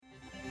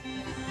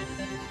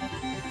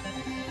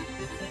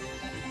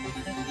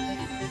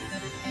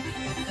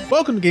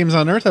Welcome to Games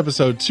on Earth,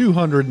 episode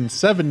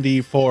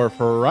 270 for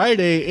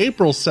Friday,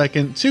 April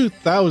 2nd,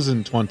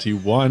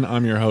 2021.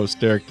 I'm your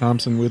host, Derek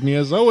Thompson. With me,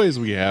 as always,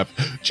 we have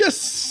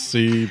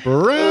Jesse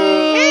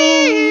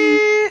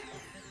Brown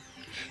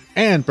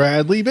and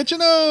Bradley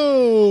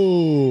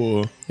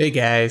Bichino. Hey,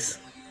 guys.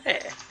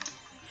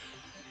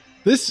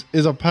 This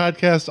is a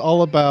podcast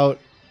all about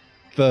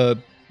the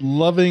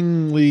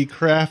lovingly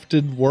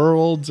crafted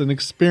worlds and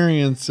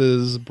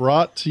experiences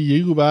brought to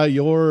you by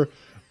your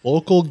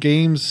local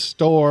games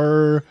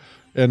store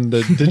and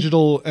the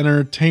digital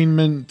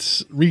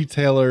entertainment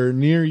retailer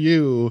near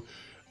you.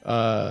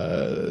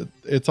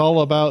 It's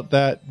all about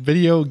that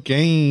video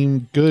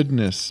game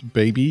goodness,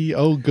 baby.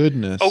 Oh,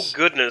 goodness. Oh,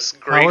 goodness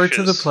gracious. Power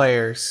to the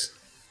players.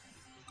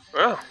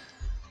 Oh.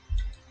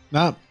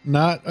 Not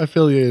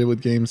affiliated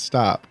with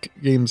GameStop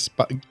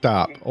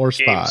or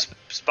Spot.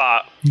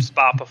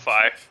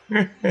 Spotify.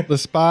 The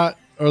Spot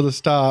or the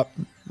Stop,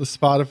 the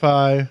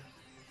Spotify,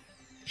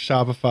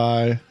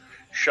 Shopify.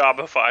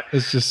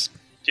 It's just...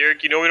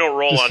 Derek, you know we don't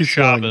roll on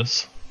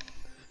Shabbos.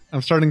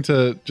 I'm starting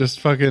to just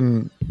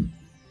fucking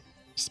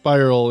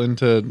spiral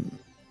into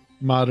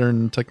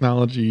modern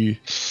technology.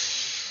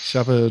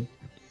 Are you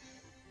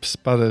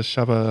spiraling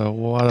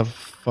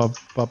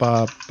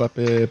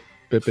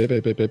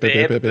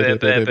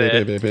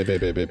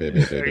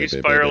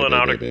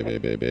out of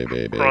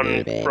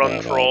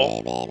run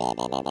troll?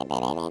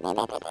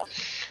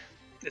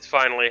 It's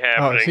finally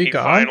happening. Oh, he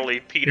finally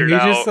petered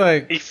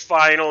out. He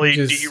finally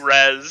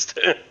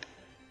de-rezzed.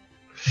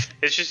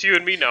 It's just you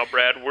and me now,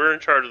 Brad. We're in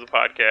charge of the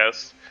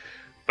podcast,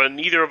 but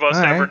neither of us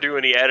ever do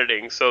any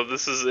editing. So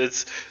this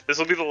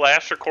will be the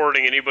last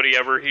recording anybody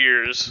ever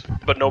hears,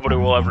 but nobody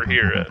will ever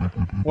hear it.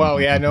 Well,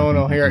 yeah, no one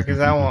will hear it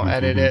because I won't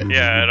edit it.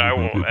 Yeah, and I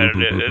won't edit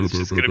it. It's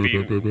just gonna be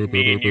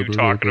me and you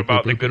talking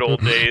about the good old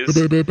days.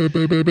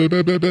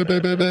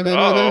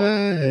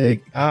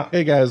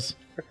 Hey guys,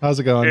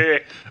 how's it going?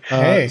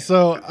 Hey.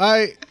 So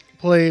I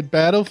played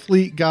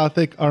Battlefleet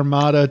Gothic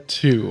Armada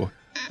 2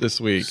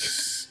 this week.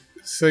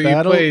 So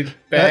you played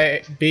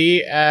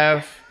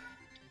BF...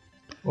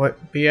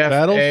 What? BFA?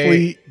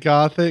 Battlefleet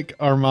Gothic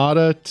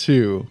Armada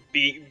 2.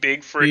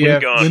 Big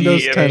freaking gun.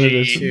 Windows 10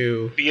 edition.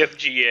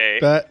 BFGA.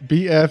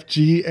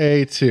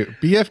 BFGA 2.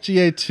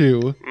 BFGA 2.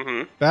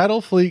 Mm-hmm.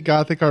 Battlefleet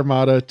Gothic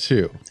Armada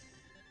 2.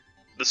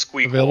 The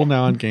squeak. Available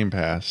now on Game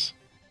Pass.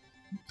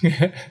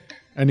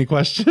 Any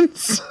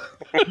questions?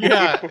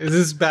 Yeah. Is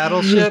this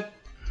Battleship?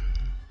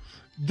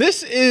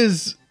 This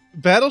is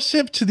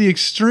Battleship to the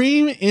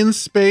extreme in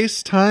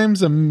space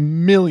times a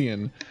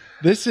million.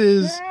 This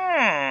is...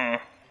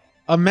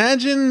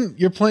 Imagine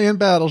you're playing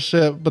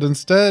Battleship, but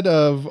instead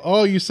of,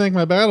 oh, you sank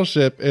my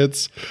battleship,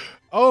 it's,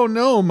 oh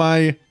no,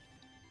 my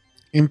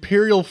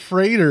Imperial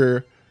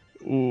freighter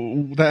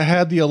that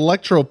had the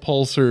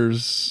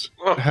electropulsers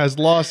has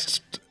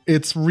lost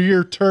its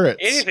rear turrets.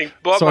 Anything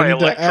but my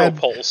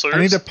electropulsers. I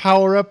need to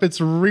power up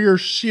its rear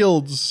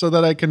shields so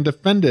that I can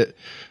defend it.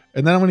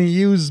 And then I'm going to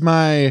use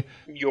my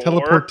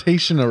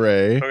teleportation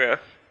array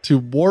to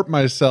warp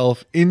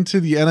myself into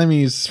the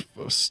enemy's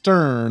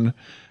stern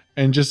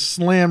and just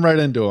slam right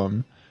into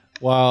them,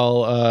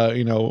 while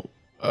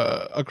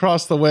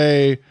across the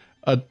way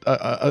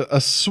a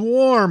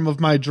swarm of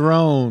my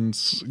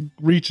drones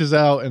reaches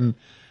out and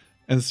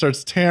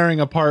starts tearing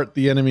apart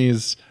the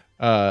enemy's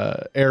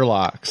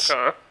airlocks.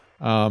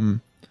 So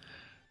I'm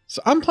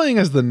playing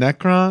as the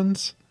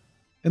Necrons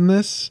in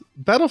this.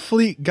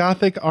 Battlefleet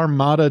Gothic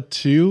Armada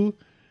 2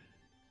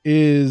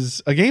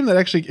 is a game that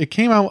actually it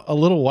came out a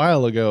little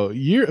while ago,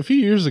 a few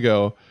years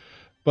ago.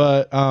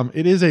 But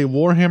it is a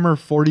Warhammer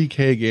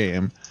 40K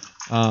game.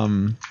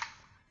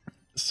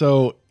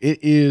 So it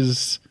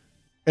is,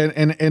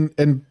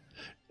 and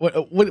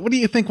what do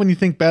you think when you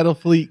think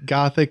Battlefleet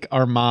Gothic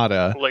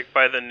Armada? Like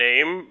by the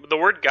name, the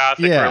word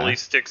Gothic really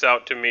sticks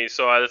out to me.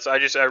 So I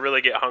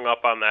really get hung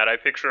up on that. I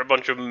picture a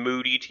bunch of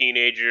moody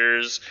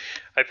teenagers.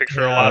 I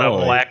picture a lot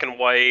of black and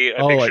white.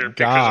 I picture like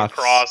pictures of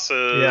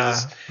crosses. Yeah,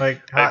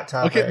 like Hot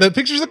Topic. Okay, the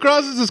pictures of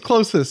crosses is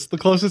the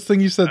closest thing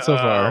you said so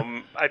far.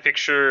 I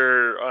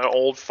picture an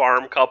old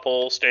farm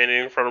couple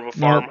standing in front of a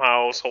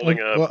farmhouse holding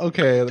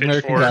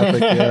American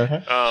Gothic,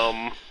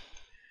 yeah.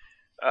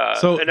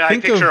 And I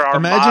picture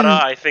Armada.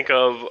 I think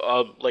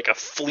of like a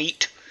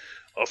fleet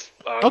of.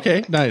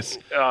 Okay, nice.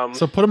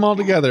 So put them all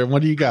together.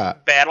 What do you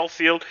got?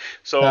 Battlefield.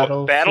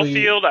 So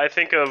Battlefield. I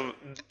think of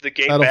the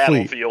game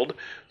Battlefield.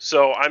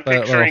 So I'm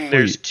picturing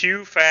there's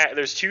two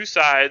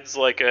sides,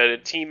 like a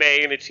team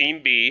A and a team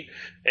B,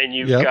 and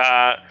you've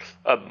got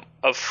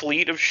a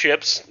fleet of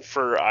ships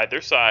for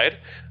either side.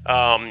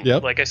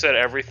 Like I said,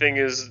 everything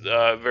is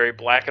very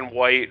black and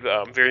white,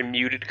 very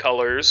muted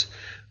colors.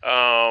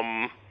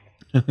 And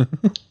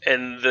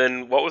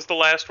then what was the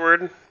last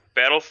word?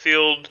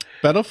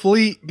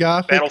 Battlefleet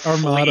Gothic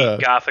Armada.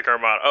 Gothic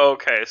Armada.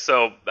 Okay,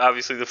 so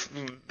obviously the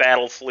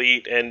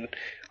Battlefleet and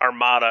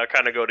Armada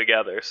kind of go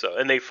together. So,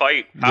 and they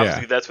fight.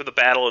 Obviously, that's where the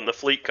battle and the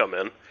fleet come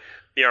in.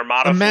 The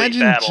Armada fleet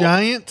battle.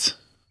 Giant.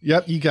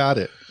 Yep, you got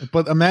it.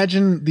 But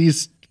imagine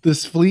these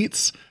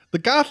fleets. The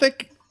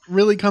Gothic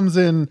really comes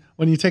in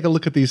when you take a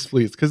look at these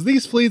fleets, because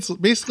these fleets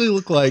basically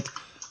look like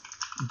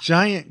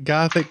giant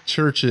Gothic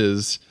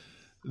churches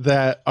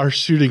that are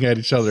shooting at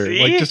each other.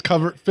 Like just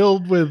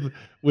filled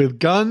with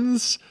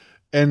guns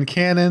and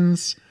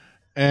cannons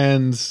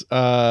and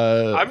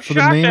I'm for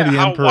the name of the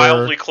Emperor.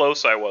 Wildly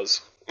close I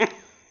was.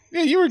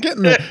 Yeah, you were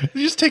getting there.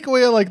 You just take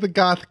away like the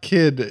goth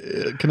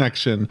kid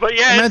connection. But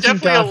yeah, imagine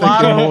it's definitely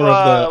Gothic in more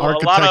of the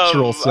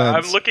architectural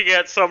sense. I'm looking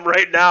at some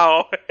right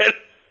now, and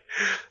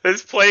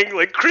it's playing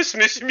like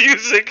Christmas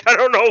music. I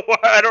don't know why.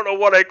 I don't know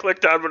what I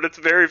clicked on, but it's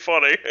very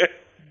funny.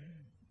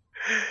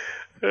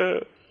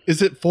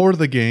 Is it for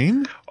the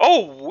game?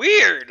 Oh,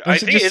 weird. I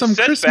think it said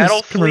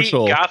Battlefleet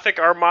Gothic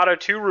Armada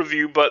 2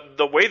 review, but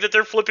the way that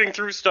they're flipping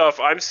through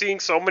stuff, I'm seeing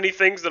so many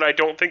things that I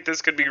don't think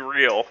this could be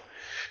real.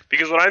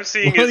 Because what I'm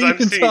seeing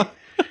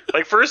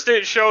like first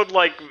it showed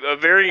like a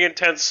very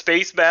intense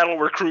space battle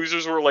where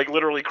cruisers were like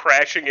literally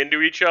crashing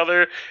into each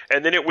other,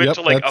 and then it went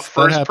to like a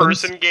first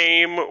person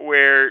game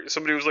where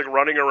somebody was like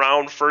running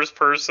around first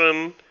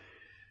person.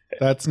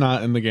 That's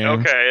not in the game.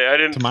 Okay, I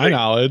didn't. To my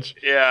knowledge.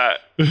 Yeah,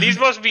 these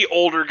must be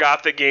older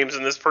Gothic games,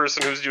 and this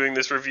person who's doing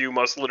this review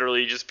must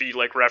literally just be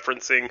like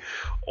referencing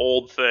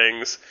old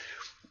things.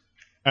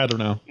 I don't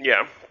know.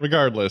 Yeah.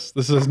 Regardless,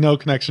 this has no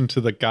connection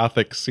to the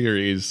Gothic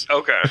series.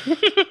 Okay.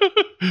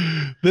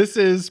 This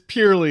is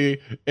purely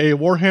a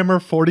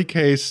Warhammer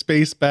 40k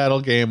space battle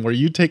game where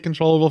you take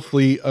control of a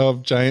fleet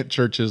of giant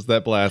churches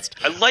that blast.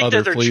 I like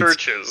that they're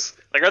churches.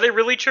 Like, are they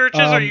really churches,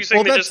 or are you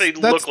saying they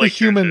look like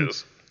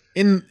churches?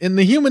 In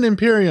the Human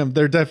Imperium,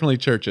 they're definitely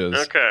churches.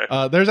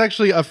 Okay. There's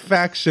actually a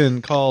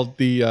faction called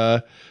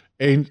the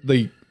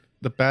Angels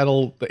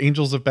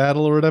of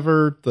Battle or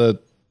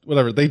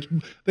whatever.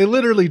 They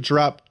literally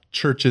drop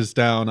churches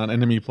down on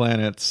enemy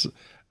planets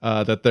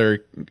that they're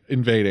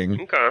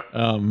invading.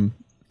 Okay.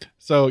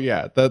 So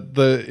yeah,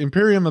 the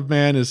Imperium of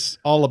Man is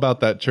all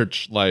about that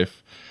church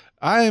life.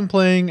 I am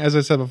playing, as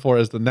I said before,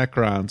 as the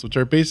Necrons, which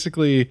are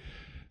basically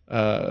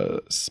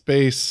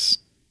space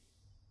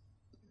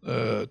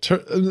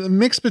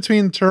mix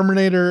between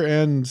Terminator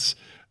and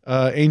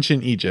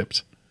ancient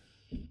Egypt.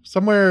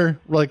 Somewhere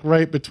like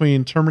right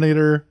between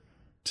Terminator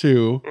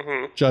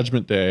 2,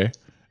 Judgment Day,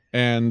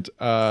 and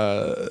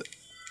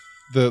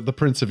the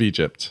Prince of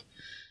Egypt,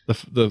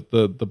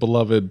 the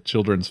beloved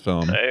children's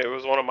film. It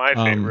was one of my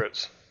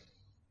favorites.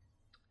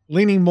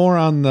 Leaning more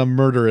on the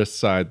murderous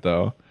side,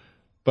 though.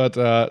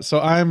 But so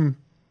I'm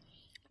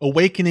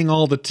awakening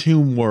all the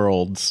tomb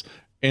worlds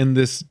in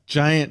this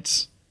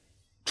giant,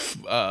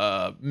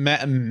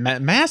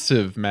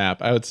 massive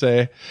map, I would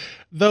say.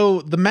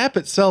 Though the map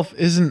itself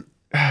isn't.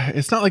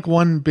 It's not like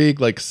one big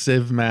like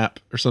Civ map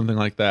or something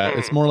like that.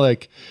 It's more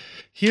like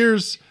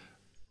here's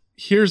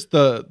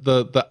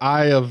the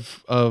Eye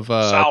of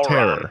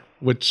Terror,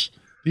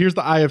 here's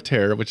the Eye of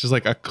Terror, which is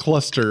like a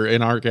cluster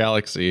in our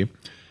galaxy.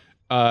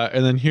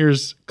 And then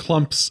here's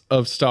clumps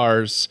of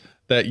stars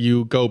that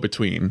you go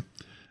between.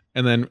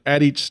 And then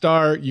at each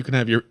star, you can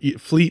have your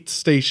fleet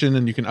station,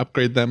 and you can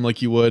upgrade them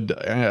like you would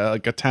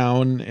like a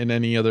town in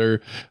any other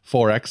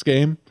 4X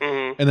game.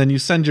 And then you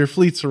send your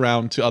fleets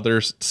around to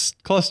other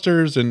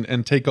clusters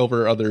and take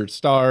over other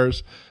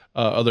stars,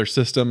 other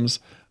systems,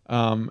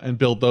 and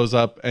build those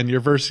up. And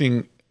you're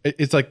versing.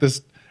 It's like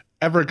this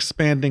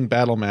ever-expanding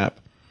battle map.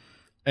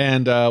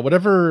 And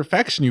whatever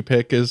faction you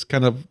pick is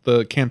kind of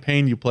the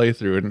campaign you play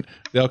through, and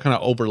they all kind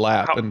of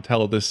overlap and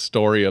tell this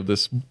story of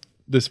this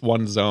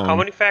one zone. How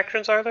many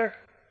factions are there?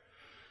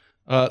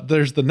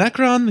 There's the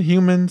Necron, the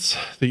humans,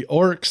 the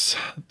orcs,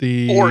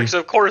 orcs.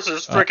 Of course,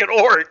 there's freaking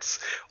orcs.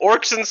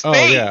 Orcs in space.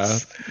 Oh yeah,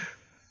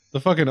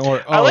 the fucking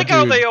orc. I like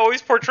how they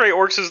always portray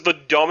orcs as the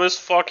dumbest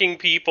fucking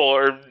people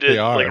or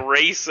like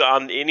race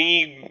on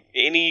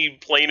any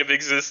plane of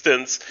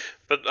existence.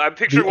 But I'm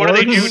picturing, what do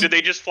they do? Do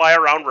they just fly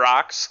around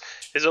rocks?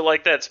 Is it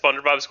like that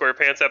SpongeBob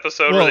SquarePants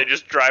episode where they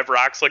just drive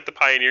rocks like the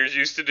pioneers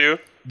used to do?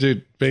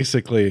 Dude,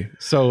 basically.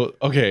 So,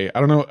 okay, I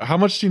don't know. How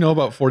much do you know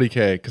about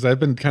 40K? Because I've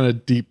been kind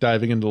of deep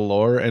diving into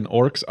lore, and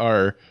orcs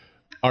are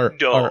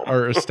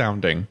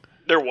astounding.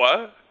 They're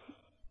what?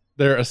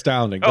 They're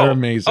astounding. They're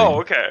amazing. Oh,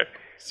 okay.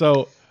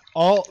 So,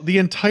 the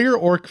entire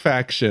orc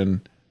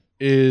faction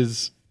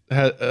is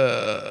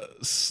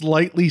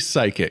slightly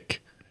psychic.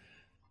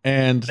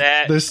 And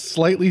this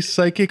slightly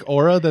psychic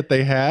aura that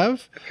they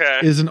have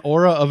is an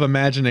aura of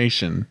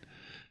imagination.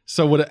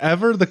 So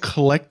whatever the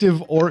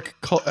collective orc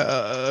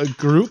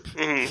group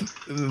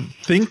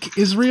think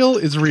is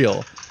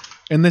real.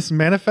 And this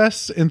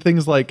manifests in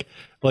things like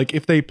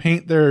if they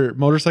paint their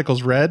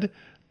motorcycles red,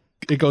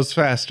 it goes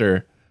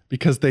faster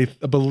because they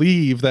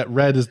believe that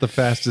red is the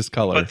fastest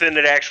color. But then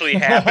it actually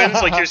happens?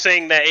 Like you're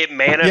saying that it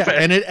manifests? Yeah,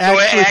 and it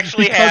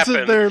actually because happens.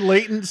 Of their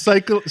latent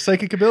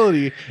psychic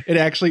ability, it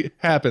actually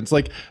happens.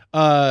 Like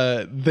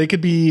they could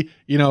be,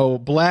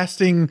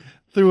 blasting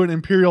through an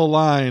Imperial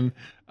line,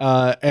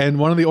 and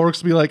one of the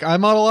orcs will be like,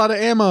 I'm out a lot of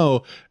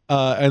ammo.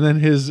 And then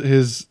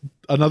his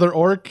another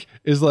orc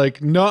is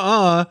like,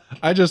 nuh-uh,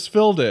 I just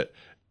filled it.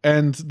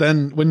 And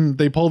then when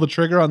they pull the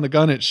trigger on the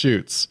gun, it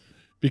shoots.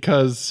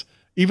 Because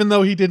even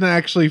though he didn't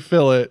actually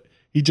fill it,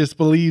 he just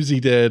believes he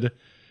did.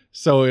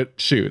 so it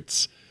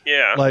shoots.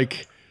 Yeah.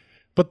 Like,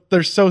 but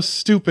they're so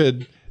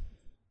stupid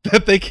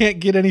that they can't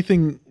get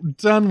anything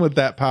done with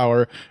that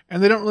power,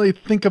 and they don't really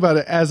think about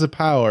it as a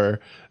power.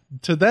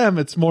 To them,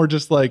 it's more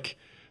just like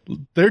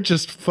they're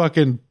just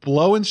fucking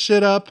blowing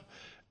shit up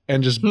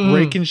and just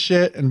breaking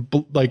shit and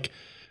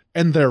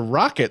and their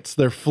rockets,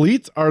 their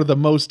fleets are the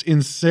most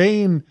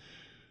insane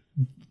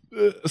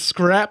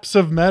scraps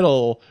of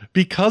metal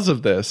because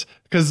of this,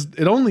 because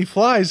it only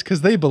flies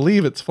because they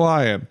believe it's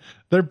flying.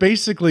 They're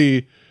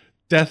basically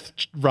death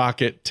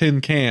rocket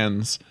tin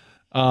cans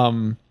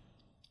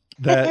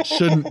that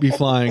shouldn't be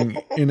flying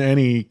in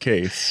any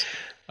case.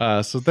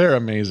 So they're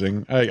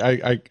amazing.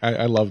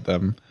 I love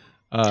them.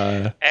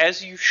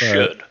 As you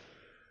should.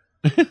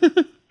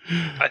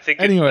 I think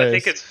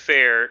it's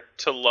fair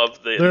to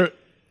love them.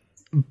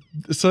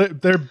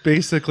 They're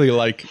basically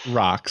like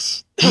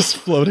rocks just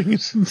floating in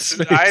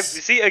space.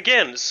 See,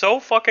 again, so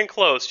fucking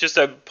close. Just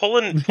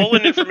pulling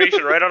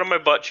information right out of my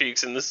butt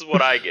cheeks, and this is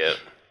what I get.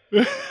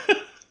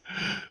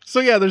 So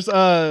yeah, there's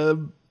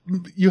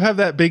you have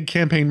that big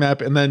campaign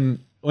map, and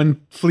then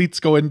when fleets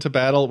go into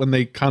battle, when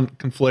they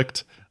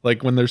conflict,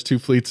 like when there's two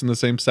fleets in the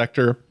same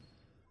sector,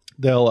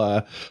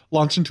 they'll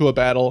launch into a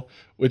battle,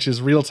 which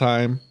is real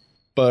time,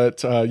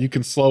 but you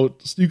can slow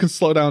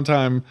down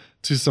time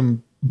to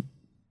some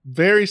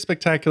very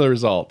spectacular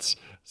results.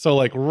 So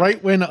like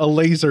right when a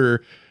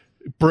laser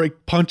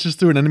punches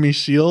through an enemy's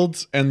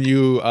shields and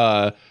you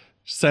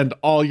send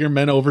all your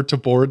men over to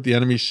board the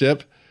enemy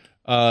ship,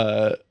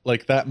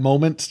 like that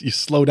moment you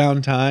slow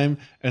down time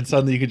and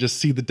suddenly you can just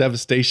see the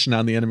devastation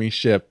on the enemy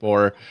ship,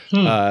 or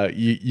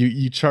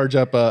you charge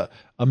up a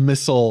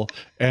missile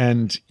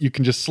and you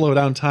can just slow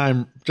down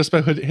time just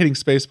by hitting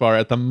spacebar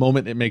at the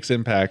moment it makes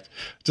impact,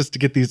 just to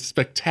get these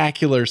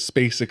spectacular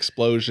space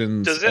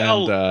explosions. Does it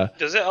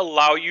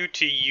allow you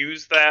to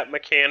use that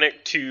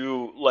mechanic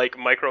to like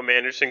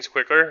micromanage things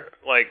quicker?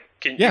 Like,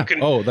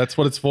 that's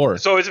what it's for.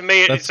 So it's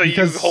made so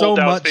you hold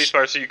down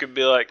spacebar so you can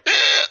be like.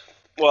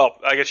 Well,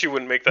 I guess you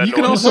wouldn't make that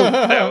noise.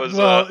 That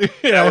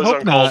was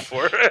uncalled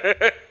for.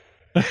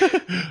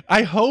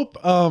 I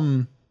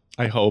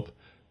hope.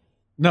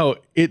 No,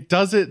 it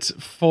does it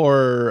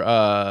for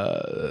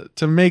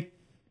to make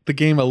the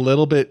game a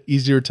little bit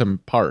easier to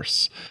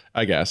parse,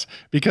 I guess,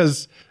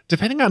 because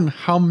depending on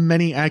how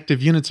many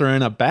active units are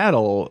in a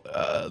battle,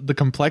 the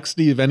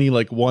complexity of any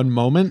like one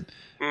moment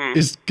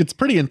gets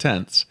pretty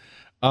intense.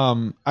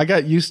 I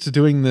got used to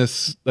doing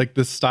this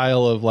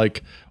style of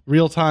like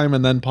real time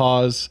and then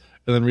pause.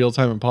 And then real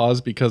time and pause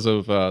because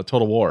of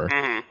Total War,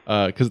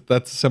 because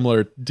that's a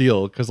similar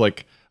deal. Because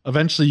like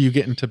eventually you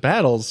get into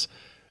battles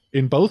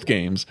in both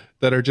games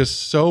that are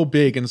just so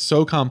big and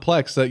so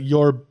complex that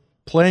you're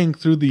playing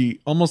through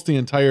almost the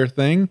entire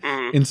thing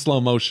in slow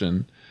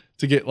motion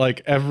to get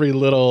like every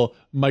little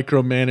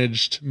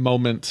micromanaged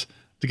moment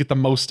to get the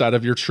most out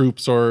of your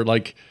troops, or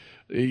like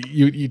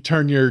you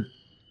turn your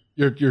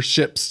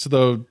ships to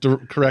the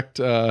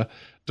correct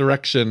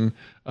direction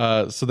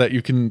so that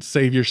you can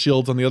save your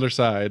shields on the other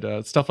side,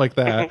 stuff like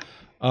that.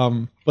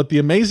 But the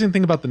amazing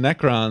thing about the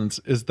Necrons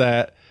is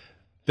that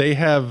they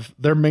have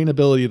their main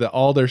ability that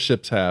all their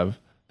ships have.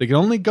 They can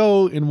only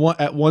go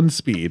at one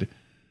speed,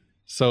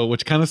 so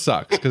which kind of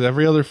sucks because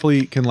every other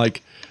fleet can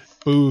like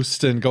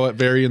boost and go at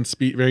varying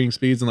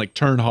speeds and like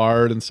turn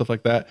hard and stuff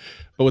like that.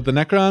 But with the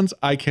Necrons,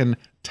 I can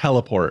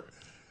teleport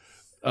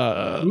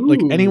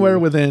like anywhere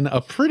within a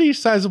pretty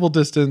sizable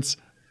distance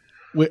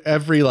with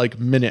every like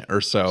minute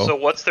or so. So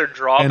what's their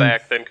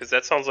drawback then? Because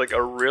that sounds like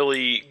a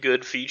really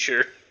good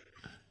feature.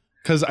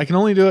 Because I can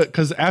only do it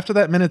because after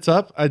that minute's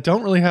up, I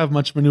don't really have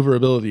much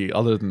maneuverability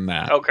other than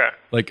that. Okay.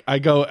 Like I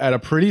go at a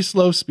pretty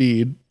slow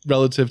speed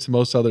relative to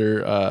most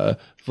other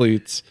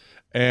fleets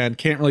and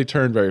can't really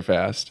turn very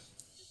fast.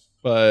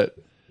 But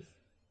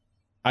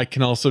I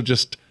can also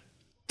just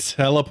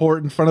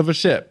teleport in front of a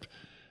ship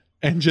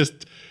and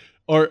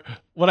or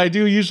what I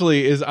do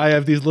usually is I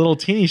have these little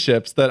teeny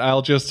ships that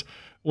I'll just,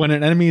 when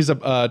an enemy's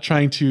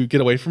trying to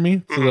get away from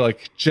me, so they're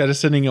like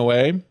jettisoning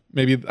away.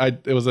 Maybe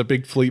it was a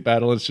big fleet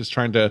battle. It's just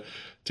trying to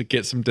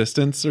get some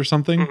distance or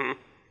something.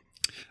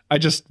 I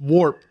just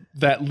warp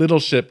that little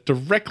ship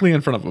directly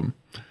in front of them,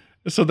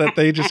 so that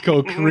they just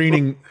go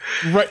careening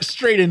right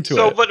straight into it.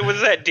 So, but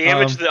does that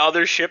damage the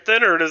other ship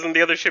then, or doesn't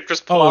the other ship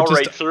just plow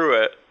right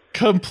through it?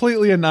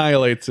 Completely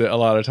annihilates it a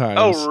lot of times.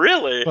 Oh,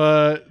 really?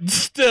 But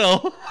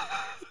still.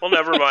 Well,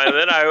 never mind.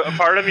 Then a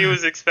part of me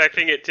was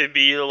expecting it to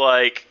be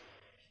like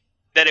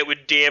that it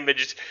would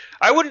damage.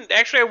 I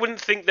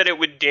wouldn't think that it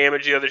would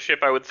damage the other ship.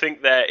 I would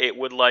think that it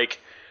would like.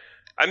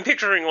 I'm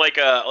picturing like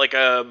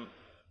an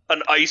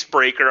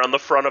icebreaker on the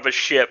front of a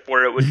ship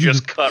where it would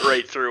just cut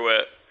right through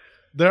it.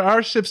 There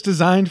are ships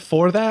designed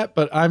for that,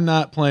 but I'm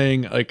not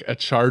playing like a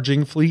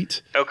charging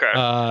fleet.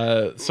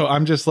 Okay. So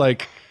I'm just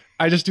like,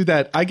 I just do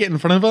that. I get in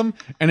front of them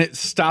and it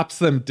stops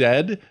them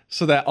dead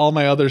so that all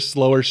my other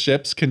slower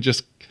ships can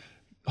just,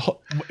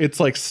 it's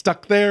like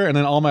stuck there, and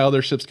then all my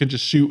other ships can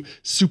just shoot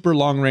super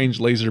long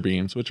range laser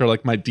beams, which are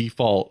like my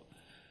default.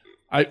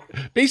 I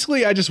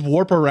just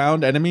warp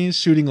around enemies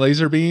shooting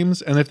laser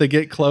beams, and if they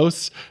get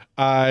close,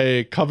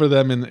 I cover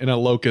them in a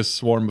locust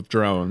swarm of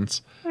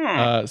drones.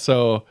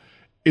 So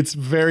it's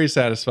very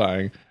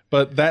satisfying.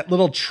 But that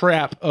little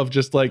trap of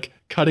just like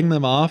cutting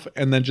them off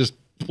and then just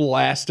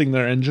blasting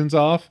their engines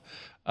off,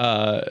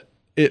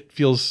 it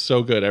feels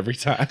so good every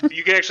time.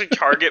 You can actually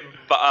target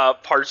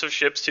parts of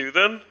ships to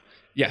them?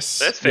 Yes.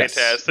 That's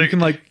fantastic. You can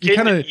like,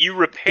 you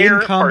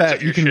repair parts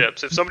of your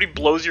ships. If somebody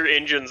blows your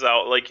engines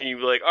out, like, can you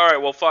be like, all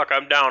right, well, fuck,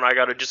 I'm down. I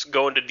got to just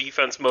go into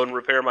defense mode and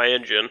repair my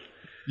engine.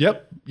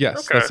 Yep. Yes.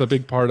 Okay. That's a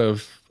big part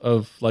of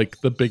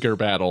like the bigger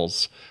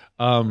battles.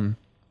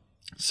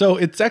 So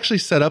it's actually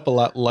set up a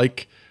lot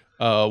like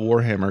a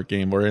Warhammer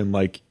game, where in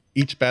like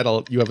each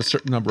battle you have a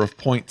certain number of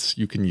points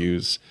you can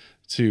use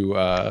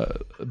to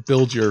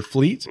build your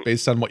fleet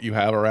based on what you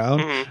have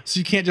around. So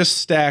you can't just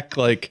stack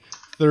like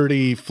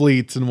 30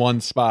 fleets in one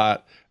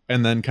spot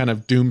and then kind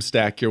of doom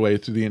stack your way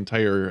through the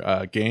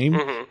entire game.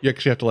 You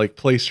actually have to like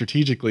play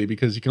strategically,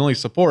 because you can only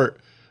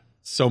support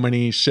so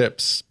many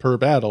ships per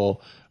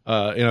battle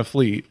in a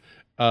fleet.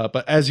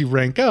 But as you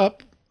rank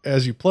up,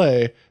 as you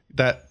play,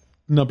 that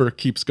number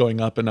keeps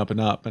going up and up and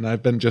up. And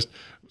I've been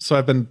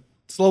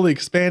slowly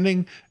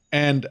expanding.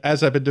 And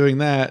as I've been doing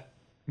that,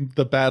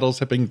 the battles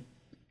have been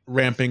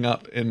ramping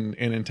up in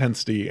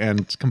intensity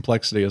and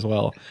complexity as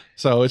well.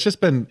 So it's just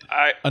been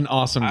an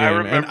awesome game. I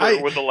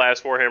remember with the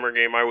last Warhammer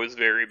game, I was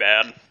very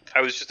bad.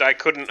 I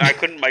couldn't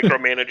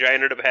micromanage. I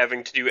ended up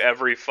having to do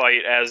every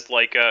fight as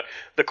like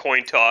the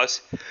coin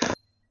toss.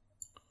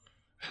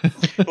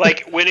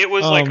 Like when it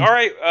was like, all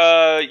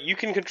right, you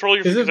can control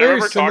your. Is it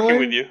very similar? Talking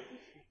with you.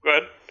 Go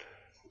ahead.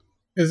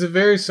 Is it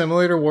very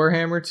similar to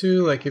Warhammer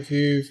 2? Like if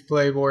you've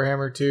played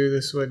Warhammer 2,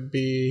 this would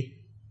be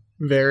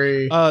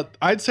very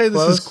I'd say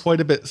this close? is quite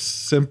a bit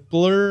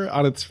simpler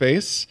on its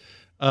face.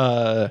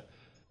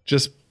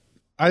 Just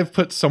I've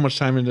put so much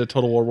time into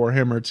Total War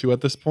Warhammer 2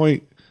 at this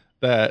point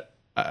that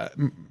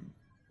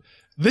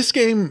this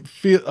game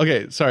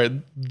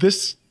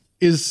this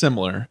is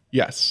similar,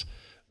 yes,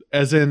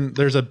 as in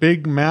there's a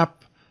big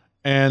map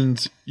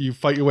and you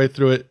fight your way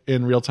through it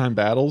in real-time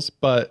battles.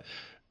 But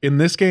in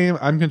this game,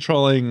 I'm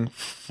controlling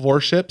 4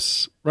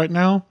 ships right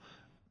now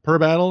per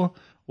battle,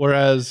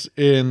 whereas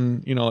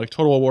in like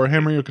Total War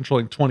Warhammer, you're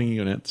controlling 20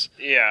 units.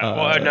 Yeah,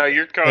 well, no,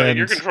 you're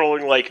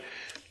controlling like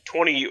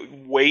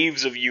 20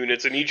 waves of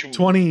units, and each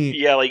 20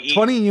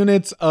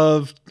 units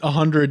of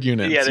 100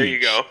 units. Yeah, there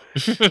you go.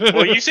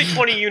 Well, you say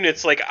 20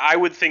 units, like I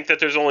would think that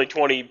there's only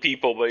 20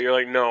 people, but you're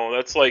like, no,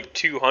 that's like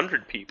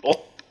 200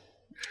 people.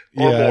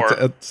 Or more.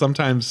 It's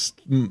sometimes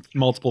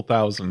multiple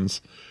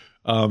thousands.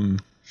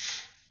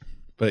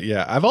 But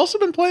yeah, I've also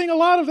been playing a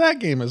lot of that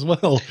game as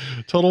well.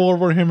 Total War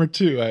Warhammer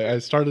 2. I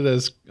started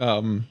as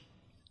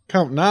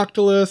Count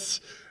Noctilus,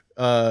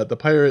 the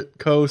Pirate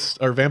Coast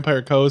or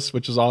Vampire Coast,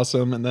 which is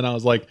awesome. And then I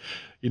was like,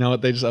 you know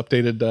what? They just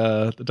updated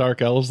the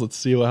Dark Elves. Let's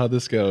see how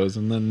this goes.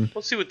 And then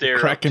we'll see what they're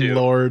Kraken up to.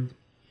 Lord.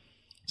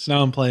 So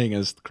now I'm playing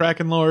as the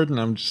Kraken Lord, and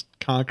I'm just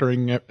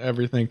conquering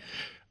everything.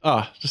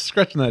 Just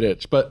scratching that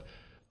itch. But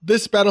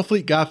this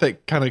Battlefleet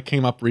Gothic kind of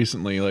came up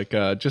recently, like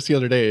just the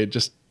other day.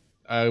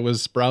 I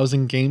was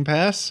browsing Game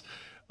Pass,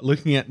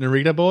 looking at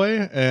Narita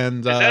Boy, and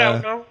is that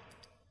out now?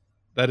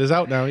 That is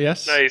out now,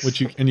 yes. Nice.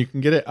 You can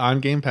get it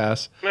on Game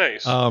Pass.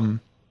 Nice. I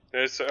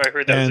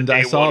heard that. And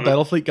I saw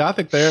Battlefleet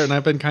Gothic there, and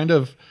I've been kind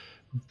of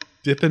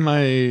dipping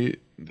my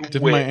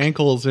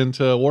ankles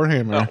into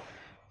Warhammer.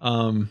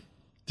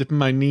 Dipping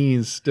my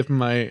knees, dipping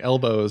my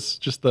elbows,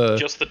 just the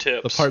tips,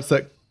 the parts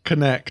that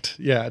connect.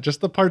 Yeah,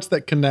 just the parts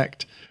that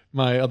connect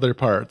my other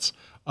parts.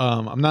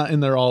 I'm not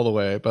in there all the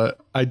way, but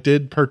I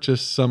did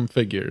purchase some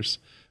figures,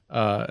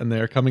 and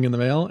they are coming in the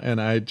mail. And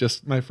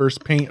my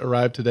first paint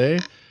arrived today.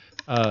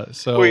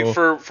 So wait,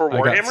 for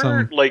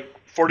Warhammer, like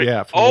 40?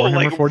 Yeah, for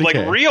Warhammer 40K.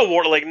 Like real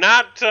war, like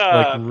not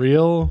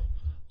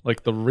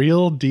like the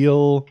real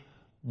deal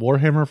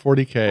Warhammer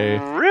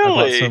 40K. Really? I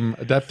bought some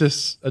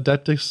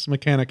Adeptus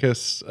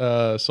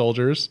Mechanicus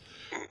soldiers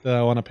that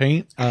I want to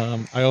paint.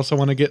 I also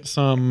want to get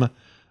some.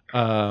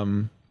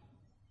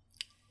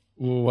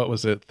 What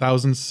was it?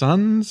 Thousand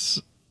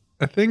Suns,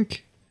 I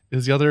think,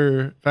 is the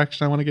other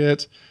faction I want to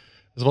get,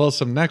 as well as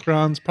some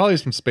Necrons, probably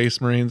some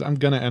Space Marines. I'm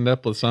gonna end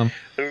up with some.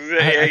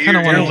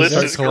 Your list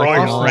is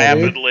growing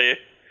rapidly.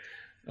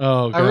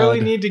 Oh, God. I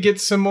really need to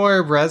get some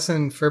more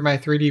resin for my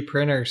 3D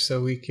printer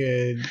so we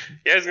could.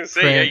 Yeah, I was gonna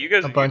say, you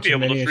guys would be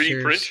able to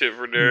 3D print shit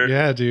for there.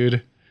 Yeah,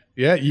 dude.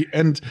 Yeah,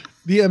 and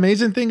the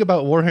amazing thing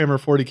about Warhammer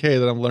 40K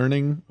that I'm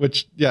learning,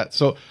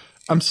 so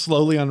I'm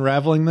slowly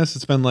unraveling this.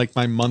 It's been like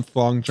my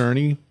month-long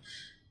journey.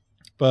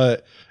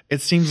 But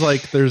it seems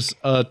like there's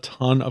a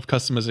ton of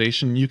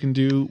customization you can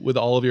do with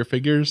all of your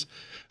figures.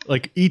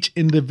 Like each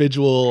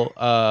individual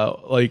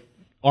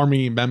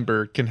army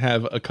member can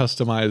have a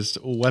customized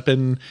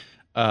weapon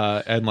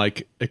and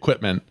like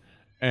equipment,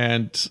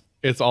 and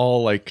it's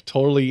all like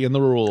totally in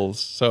the rules.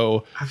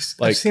 So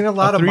I've seen a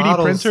lot of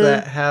models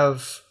that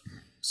have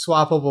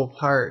swappable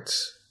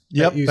parts.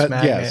 Yep.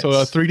 So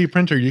a 3D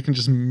printer, you can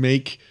just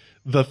make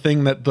the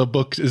thing that the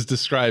book is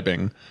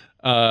describing.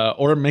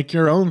 Or make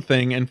your own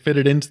thing and fit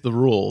it into the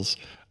rules.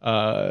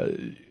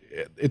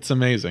 It's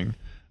amazing.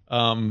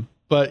 But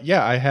But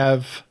yeah, I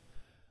have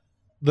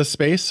the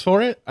space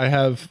for it. I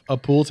have a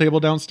pool table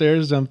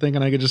downstairs. I'm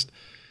thinking I could just.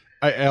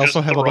 I also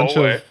have a bunch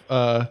of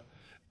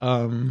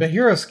the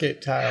Hero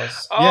Skate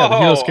tiles. Yeah, the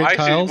Hero Skate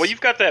tiles. Well,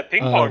 you've got that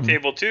ping pong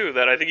table too.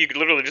 That I think you could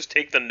literally just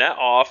take the net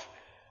off.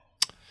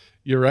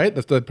 You're right.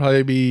 That'd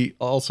probably be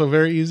also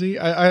very easy.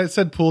 I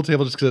said pool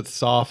table just because it's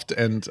soft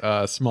and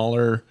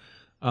smaller.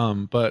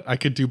 But I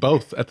could do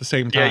both at the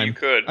same time. Yeah, you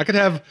could. I could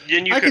have.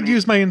 I could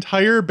use my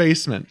entire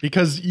basement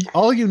because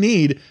all you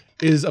need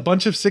is a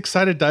bunch of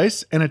 6-sided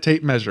dice and a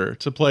tape measure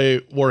to play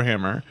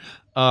Warhammer.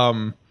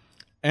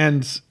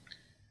 And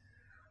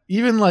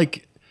even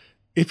like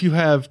if you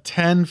have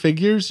 10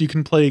 figures, you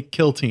can play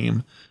Kill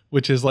Team,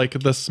 which is like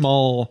the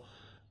small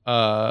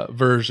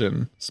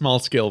version, small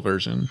scale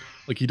version.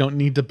 Like you don't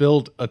need to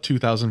build a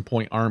 2,000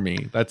 point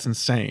army. That's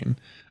insane.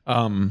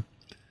 I'm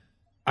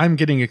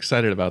getting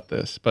excited about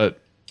this, but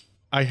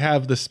I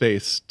have the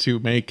space to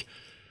make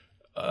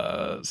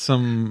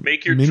some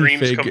your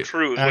dreams come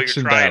true. Is what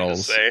you're trying to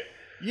say.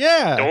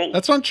 Yeah,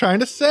 that's what I'm trying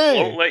to say.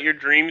 Don't let your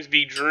dreams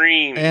be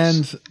dreams.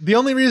 And the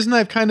only reason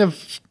I've kind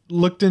of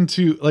looked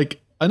into,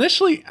 like,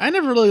 initially, I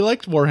never really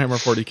liked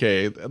Warhammer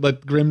 40K, the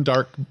grim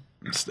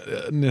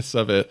darkness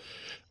of it.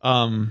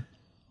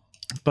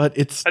 But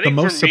it's the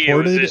most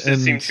supported. It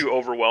seemed too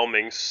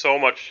overwhelming. So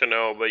much to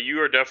know, but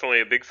you are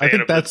definitely a big fan. I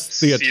think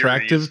that's the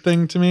attractive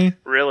thing to me.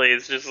 Really,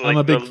 it's just like I'm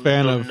a big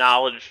fan of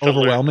knowledge,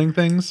 overwhelming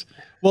things.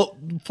 Well,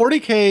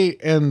 40K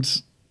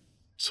and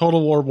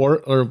Total War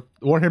or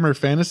Warhammer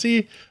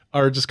Fantasy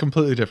are just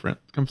completely different,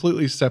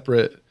 completely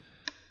separate.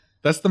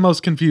 That's the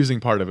most confusing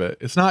part of it.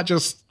 It's not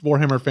just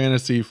Warhammer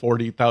Fantasy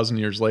 40,000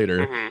 years later.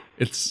 Mm-hmm.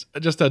 It's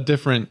just a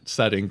different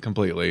setting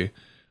completely.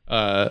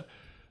 In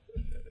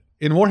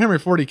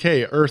Warhammer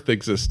 40K, Earth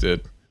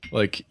existed.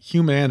 Like,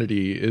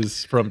 humanity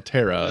is from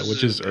Terra,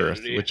 which is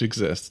Earth, which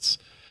exists.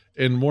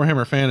 In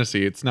Warhammer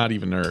Fantasy, it's not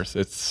even Earth.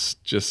 It's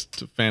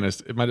just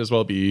fantasy. It might as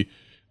well be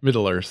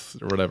Middle Earth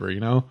or whatever, you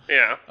know?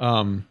 Yeah.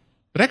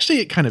 But actually,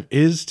 it kind of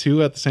is,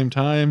 too, at the same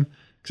time.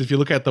 Because if you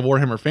look at the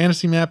Warhammer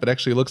Fantasy map, it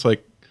actually looks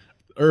like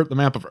Earth, the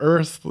map of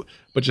Earth,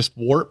 but just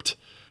warped,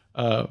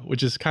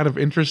 which is kind of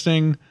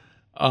interesting.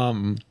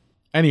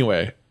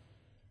 Anyway,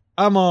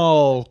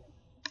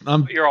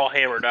 you're all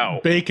hammered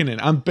out. Baking it.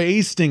 I'm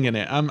basting in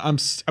it. I'm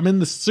in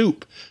the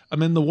soup.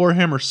 I'm in the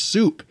Warhammer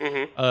soup.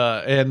 Mm-hmm.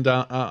 And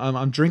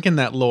I'm drinking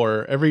that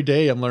lore every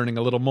day. I'm learning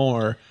a little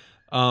more.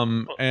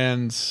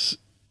 And it's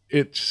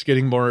just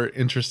getting more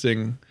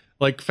interesting.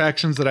 Like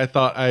factions that I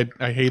thought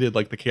I hated,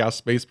 like the Chaos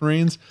Space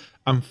Marines,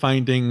 I'm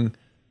finding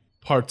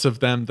parts of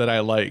them that I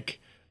like.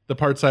 The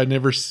parts I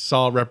never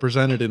saw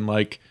represented in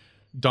like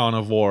Dawn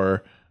of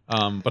War.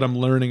 But I'm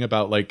learning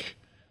about like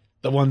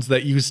the ones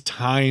that use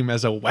time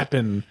as a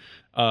weapon,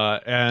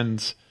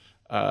 and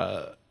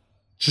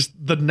just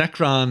the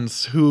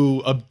Necrons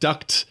who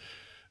abduct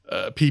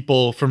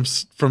people from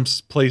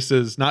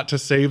places, not to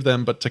save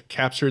them, but to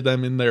capture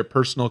them in their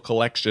personal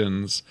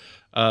collections.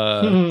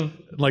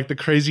 Like the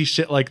crazy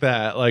shit like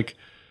that. Like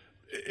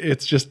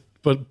it's just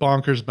but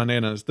bonkers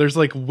bananas. There's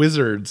like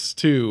wizards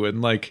too,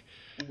 and like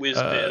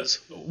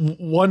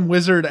one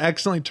wizard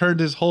accidentally turned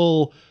his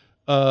whole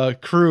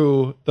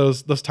crew,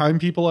 those time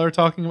people I was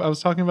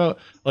talking about,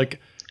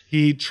 like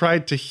he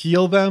tried to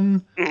heal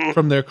them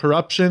from their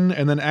corruption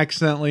and then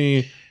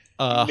accidentally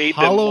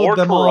hollowed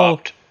them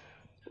all,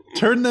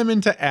 turned them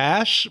into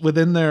ash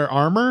within their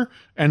armor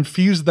and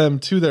fused them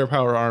to their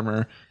power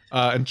armor,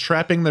 and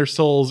trapping their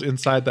souls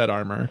inside that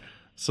armor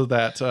so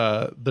that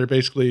they're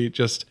basically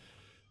just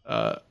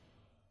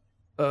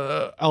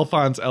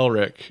Alphonse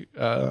Elric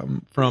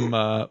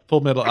from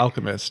Full Metal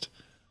Alchemist,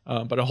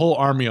 but a whole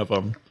army of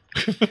them.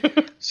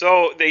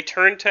 So they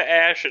turned to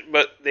ash,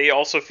 but they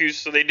also fused,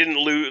 so they didn't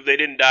lose. They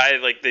didn't die.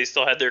 Like they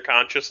still had their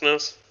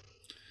consciousness.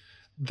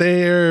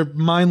 They're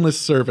mindless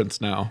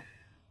servants now.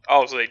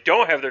 Oh, so they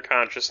don't have their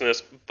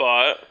consciousness,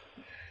 but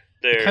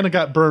they kind of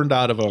got burned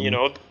out of them. You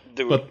know,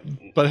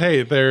 but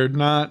hey, they're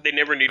not. They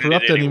never needed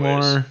corrupt it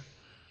anymore.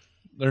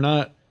 They're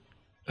not.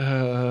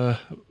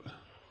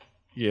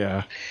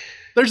 Yeah.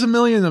 There's a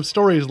million of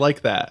stories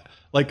like that,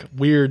 like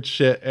weird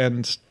shit,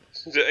 and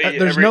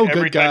there's no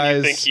good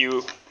guys.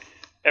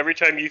 Every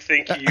time you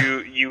think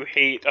you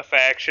hate a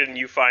faction,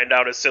 you find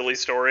out a silly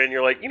story, and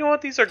you're like, you know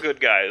what? These are good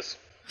guys.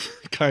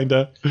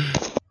 Kinda.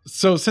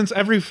 So since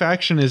every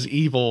faction is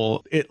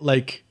evil, it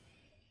like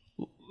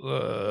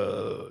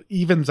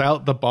evens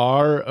out the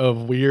bar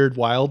of weird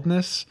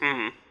wildness.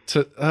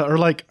 To or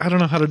like I don't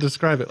know how to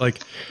describe it. Like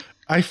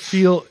I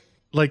feel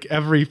like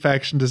every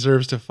faction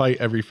deserves to fight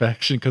every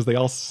faction because they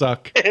all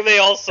suck. They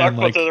all suck,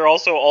 but they're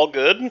also all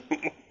good.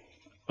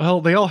 Well,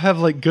 they all have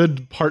like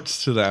good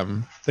parts to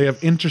them. They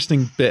have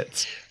interesting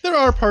bits. There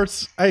are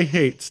parts I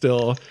hate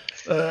still.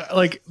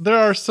 Like there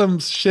are some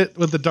shit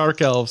with the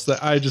Dark Elves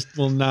that I just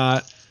will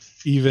not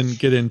even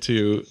get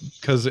into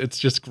because it's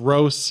just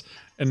gross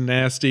and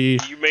nasty.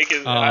 You make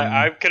it.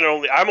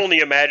 I'm only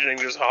imagining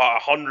just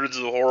hundreds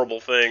of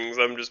horrible things.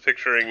 I'm just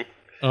picturing.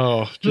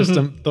 Oh, just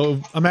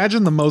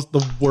imagine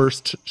the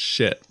worst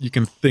shit you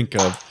can think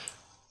of.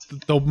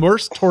 The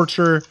worst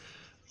torture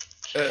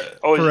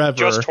forever.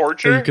 Just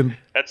torture?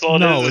 That's all it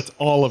is? No, it's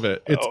all of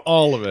it. It's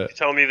all of it. You're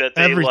telling me that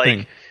they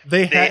everything.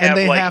 They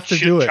have to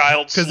do it.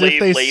 Because if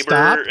they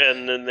stop,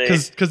 and then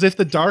because if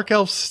the Dark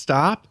Elves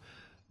stop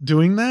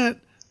doing that,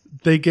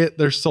 they get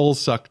their souls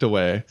sucked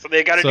away. So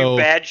they got to do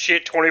bad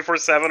shit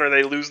 24/7, or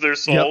they lose their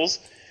souls.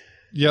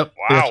 Yep.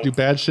 Wow. They have to do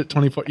bad shit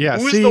 24. Yeah.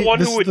 Who's the one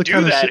who would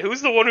do that?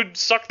 Who's the one who'd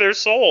suck their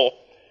soul?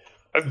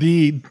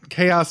 The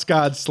Chaos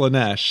God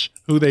Slaanesh,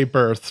 who they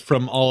birthed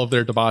from all of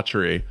their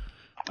debauchery,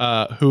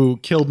 who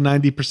killed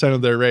 90%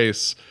 of their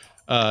race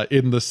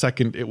in the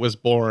second it was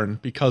born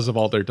because of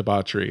all their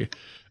debauchery,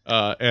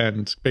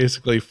 and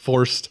basically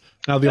forced.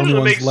 Now the only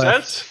ones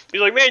left. Sense.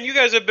 He's like, man, you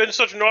guys have been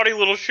such naughty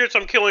little shits.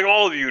 I'm killing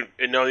all of you,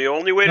 and now the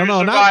only way to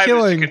survive is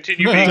to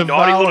continue being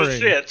naughty little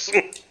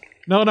shits.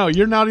 No,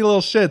 you're naughty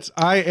little shits.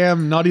 I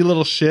am naughty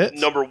little shit.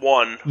 Number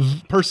one.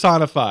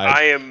 Personified.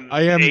 I am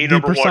the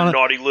number one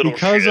naughty little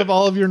because shit. Because of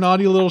all of your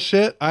naughty little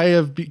shit, I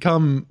have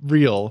become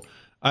real.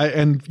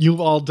 And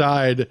you've all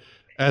died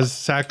as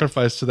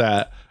sacrifice to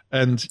that.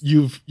 And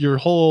your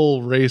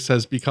whole race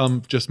has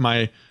become just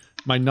my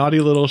naughty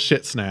little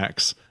shit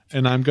snacks.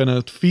 And I'm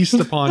gonna feast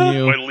upon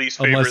you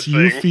unless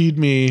you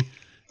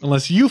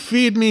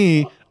feed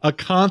me a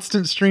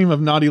constant stream of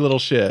naughty little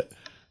shit.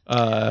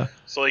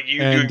 So like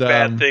you doing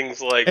bad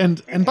things like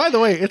and by the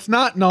way, it's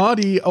not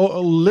naughty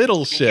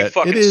little shit. You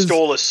fucking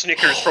stole a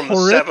Snickers from the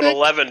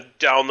 7-Eleven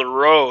down the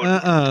road.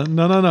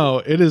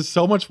 No. It is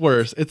so much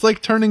worse. It's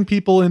like turning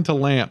people into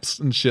lamps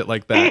and shit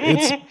like that.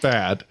 It's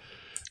bad.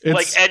 It's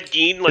like Ed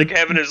Gein, like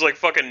having his like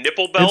fucking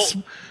nipple belt.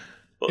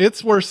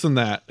 It's worse than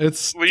that.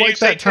 It's when like you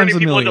say that turning times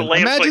people a million. into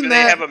lamps, Imagine like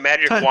they have a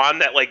magic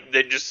wand that like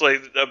they just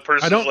like a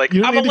person's like,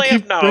 I'm a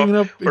lamp now. Bringing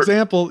up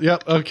example.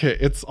 Yep. Okay.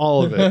 It's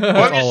all of it.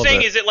 Well, I'm just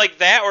saying, is it like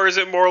that, or is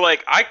it more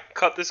like I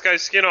cut this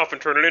guy's skin off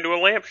and turn it into a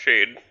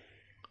lampshade?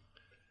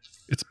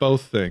 It's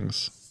both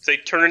things. They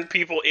turn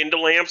people into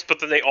lamps, but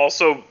then they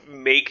also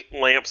make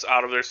lamps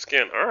out of their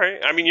skin. All right.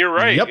 I mean, you're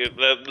right. Yep.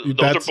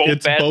 Those are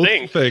both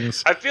bad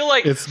things. I feel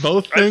like it's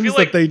both things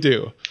that they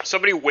do.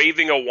 Somebody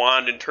waving a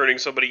wand and turning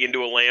somebody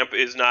into a lamp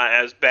is not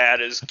as bad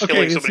as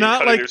killing somebody. It's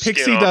not like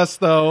pixie dust,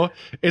 though.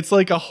 It's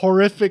like a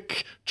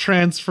horrific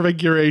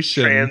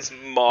transfiguration.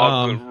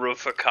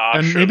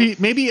 Transmogrification. And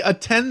maybe a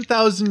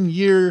 10,000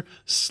 year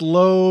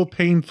slow,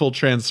 painful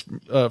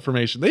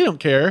transformation. They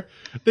don't care.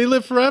 They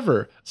live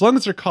forever. As long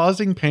as they're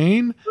causing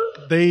pain,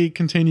 they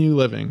continue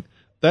living.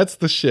 That's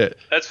the shit.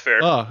 That's fair.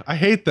 Oh, I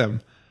hate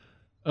them.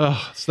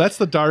 Oh, so that's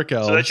the Dark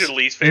Elves. So that's your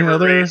least favorite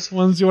race?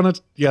 Ones you want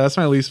to? Yeah, that's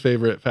my least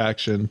favorite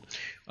faction.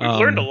 We've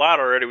learned a lot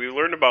already. We've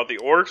learned about the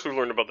orcs. We've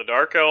learned about the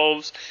Dark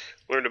Elves.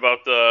 Learned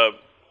about the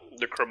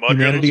curmudgeons.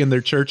 Humanity and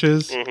their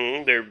churches.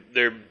 Mm-hmm.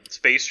 Their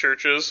space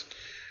churches.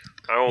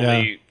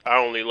 I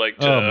only like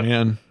to. Oh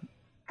man.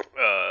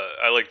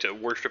 I like to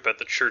worship at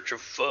the Church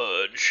of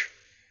Fudge.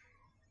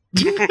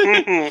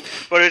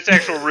 But it's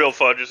actual real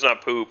fudge. It's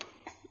not poop.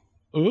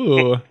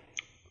 Ooh.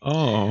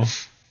 Oh.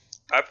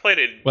 I played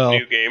a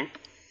new game.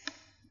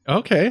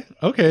 Okay.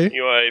 You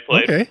know what I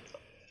played? Okay.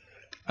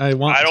 I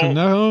want to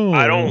know.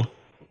 I don't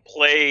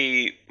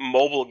play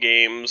mobile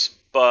games,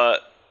 but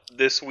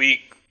this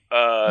week...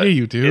 yeah,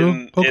 you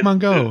do. Pokemon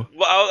Go.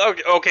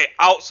 Okay,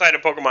 outside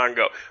of Pokemon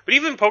Go. But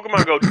even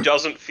Pokemon Go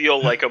doesn't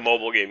feel like a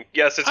mobile game.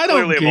 Yes, it's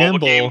clearly a mobile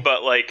game,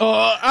 but like...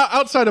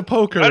 outside of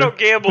poker. I don't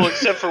gamble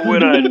except for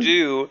when I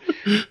do.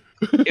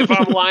 If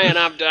I'm lying,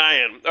 I'm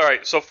dying.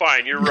 Alright, so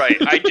fine, you're right.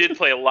 I did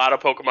play a lot of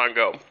Pokemon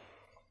Go.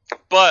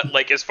 But,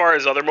 like, as far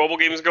as other mobile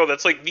games go,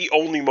 that's, like, the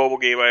only mobile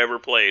game I ever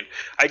played.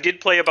 I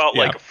did play about,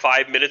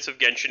 5 minutes of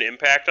Genshin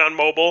Impact on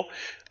mobile,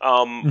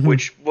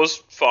 which was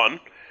fun.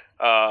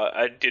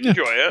 I did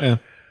enjoy it. Yeah.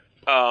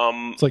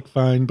 It's like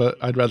fine, but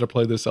I'd rather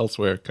play this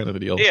elsewhere, kind of a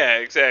deal. Yeah,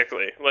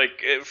 exactly.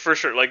 Like for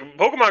sure. Like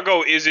Pokemon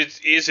Go is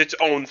its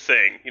own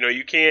thing. You know,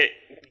 you can't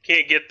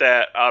get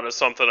that out of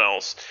something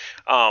else.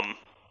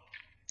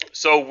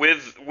 So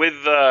with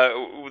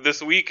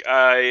this week,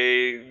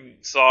 I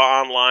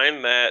saw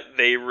online that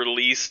they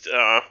released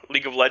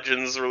League of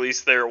Legends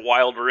released their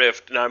Wild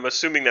Rift, and I'm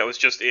assuming that was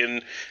just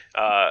in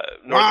North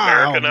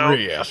America now,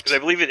 because I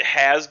believe it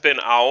has been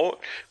out,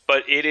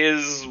 but it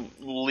is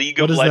League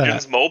of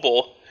Legends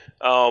mobile.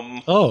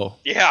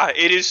 Yeah,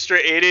 it is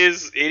It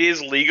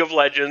is League of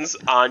Legends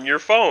on your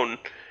phone.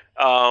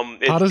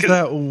 How does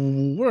that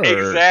work?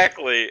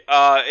 Exactly,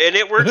 and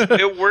it works.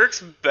 It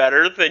works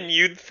better than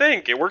you'd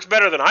think. It works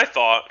better than I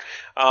thought.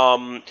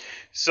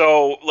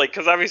 So, like,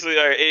 because obviously,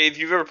 if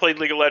you've ever played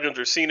League of Legends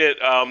or seen it,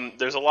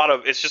 there's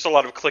it's just a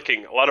lot of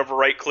clicking, a lot of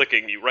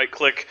right-clicking. You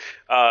right-click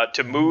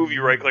to move,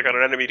 you right-click on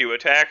an enemy to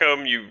attack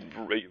them, you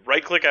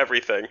right-click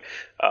everything.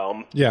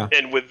 Yeah.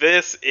 And with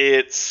this,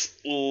 it's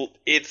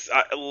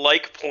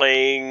like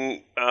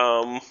playing...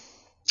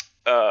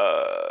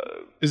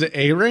 Is it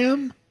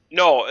ARAM?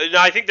 No,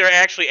 I think they're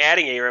actually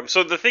adding ARAM.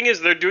 So the thing is,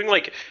 they're doing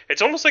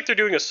it's almost like they're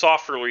doing a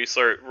soft release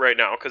right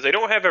now, because they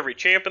don't have every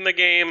champ in the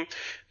game,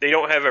 they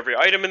don't have every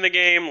item in the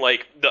game.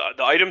 Like the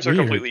items are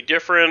completely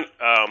different.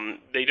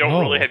 They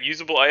don't really have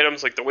usable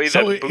items, like the way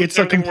that boots it's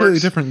a completely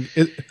works. different.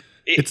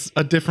 it's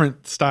a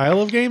different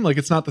style of game. Like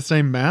it's not the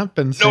same map.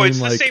 And no, it's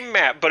the same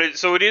map, but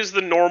it is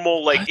the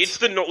normal it's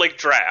the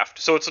draft.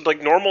 So it's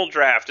like normal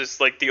draft is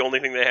like the only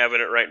thing they have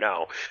in it right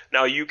now.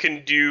 Now you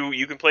can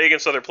play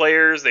against other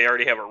players. They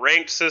already have a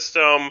ranked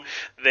system.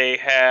 They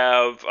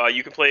have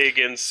you can play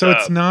against. So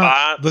it's not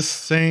bots. The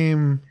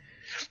same.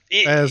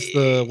 As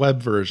the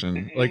web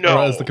version, or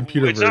as the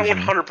computer version.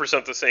 It's not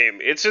 100% the same.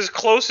 It's as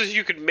close as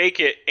you could make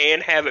it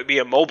and have it be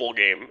a mobile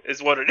game,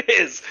 is what it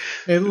is.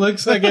 It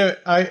looks like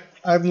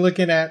I'm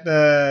looking at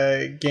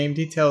the game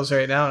details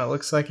right now, and it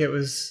looks like it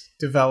was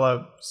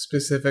developed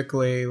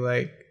specifically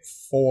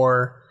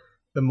for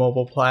the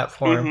mobile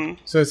platform.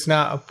 Mm-hmm. So it's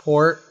not a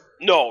port.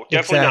 No,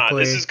 definitely not.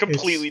 This is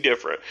completely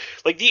different.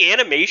 Like the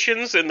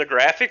animations and the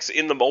graphics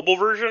in the mobile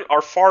version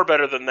are far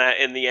better than that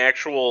in the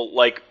actual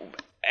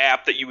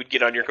app that you would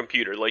get on your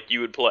computer, like you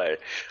would play.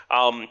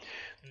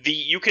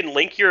 You can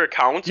link your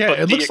accounts,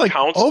 but the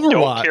accounts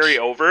don't carry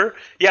over.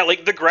 Yeah,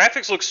 like the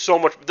graphics look so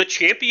much. The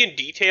champion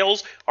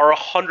details are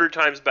 100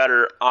 times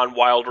better on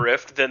Wild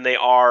Rift than they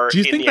are. Do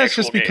you think that's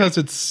just because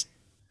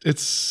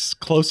it's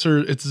closer?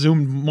 It's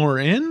zoomed more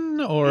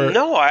in, or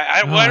no?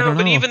 I don't know.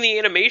 But even the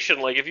animation,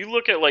 like if you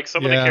look at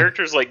some of the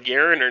characters, like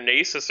Garen or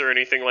Nasus or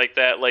anything like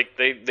that, like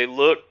they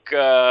look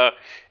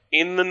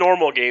in the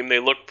normal game, they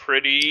look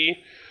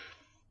pretty.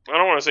 I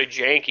don't want to say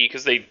janky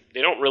because they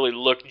don't really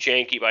look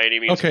janky by any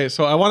means. Okay,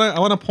 so I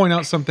want to point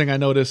out something I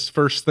noticed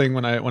first thing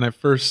when I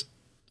noticed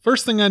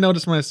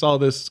when I saw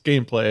this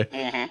gameplay.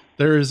 Mm-hmm.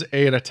 There is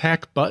an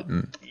attack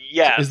button.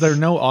 Yes. Is there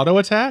no auto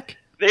attack?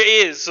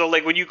 There is. So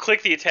when you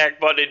click the attack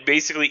button, it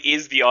basically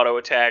is the auto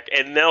attack.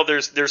 And now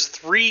there's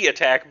 3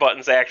 attack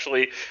buttons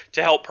actually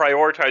to help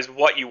prioritize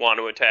what you want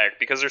to attack,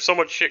 because there's so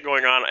much shit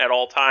going on at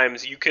all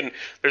times.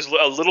 There's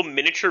a little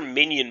miniature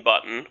minion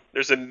button.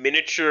 There's a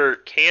miniature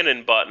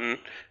cannon button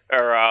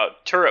or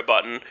turret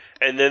button,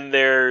 and then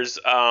there's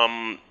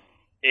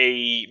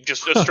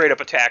just a straight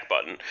up attack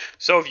button.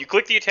 So if you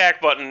click the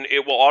attack button,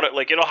 it will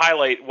it'll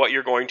highlight what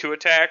you're going to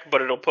attack,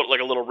 but it'll put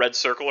a little red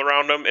circle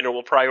around them, and it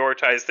will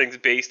prioritize things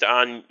based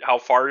on how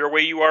far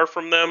away you are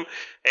from them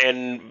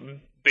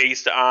and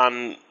based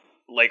on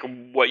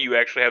what you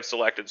actually have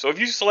selected. So if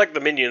you select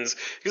the minions,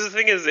 because the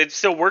thing is, it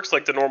still works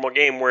like the normal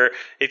game, where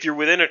if you're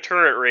within a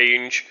turret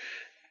range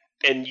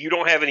and you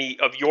don't have any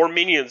of your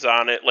minions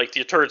on it,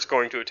 the turret's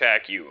going to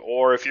attack you.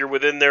 Or if you're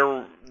within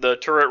the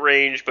turret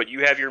range, but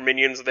you have your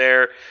minions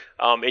there,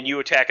 and you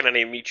attack an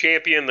enemy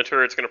champion, the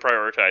turret's going to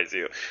prioritize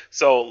you.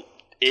 So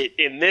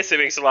in this, it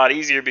makes it a lot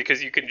easier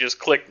because you can just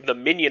click the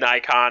minion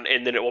icon,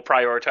 and then it will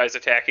prioritize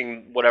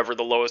attacking whatever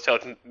the lowest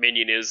health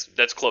minion is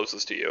that's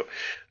closest to you.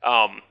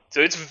 So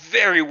it's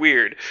very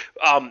weird.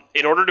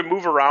 In order to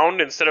move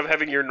around, instead of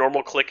having your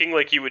normal clicking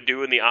like you would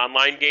do in the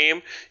online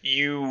game,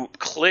 you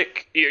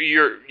click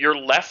your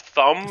left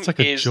thumb is the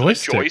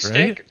joystick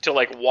right? to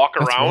walk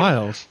that's around.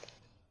 Wild.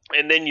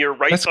 And then your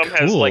right thumb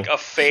has a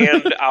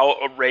fanned out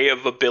array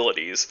of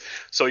abilities.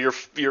 So your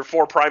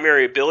 4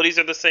 primary abilities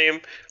are the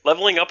same.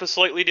 Leveling up is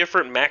slightly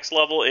different. Max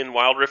level in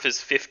Wild Rift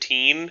is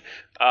 15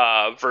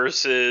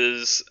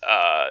 versus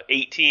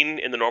 18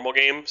 in the normal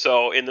game.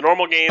 So in the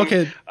normal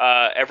game,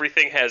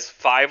 everything has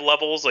 5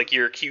 levels, like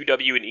your Q,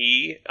 W, and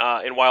E.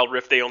 In Wild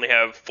Rift, they only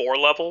have 4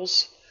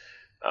 levels.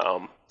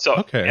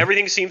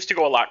 Everything seems to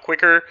go a lot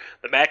quicker.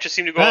 The matches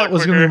seem to go a lot quicker. That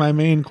was going to be my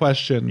main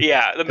question.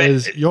 Yeah.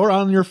 You're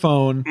on your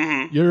phone.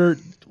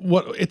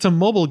 Mm-hmm. It's a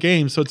mobile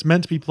game, so it's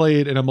meant to be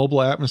played in a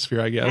mobile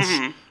atmosphere, I guess.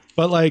 Mm-hmm.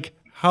 But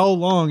how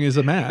long is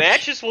a match?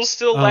 Matches will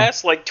still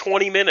last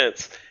 20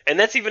 minutes. And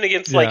that's even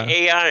against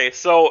AI.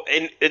 So,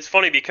 and it's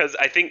funny because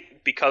I think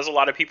because a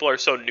lot of people are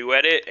so new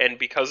at it, and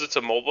because it's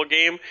a mobile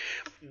game,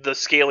 the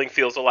scaling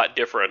feels a lot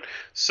different.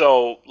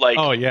 So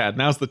oh yeah,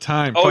 now's the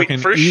time. Oh,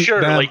 for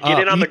sure. Get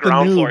in on the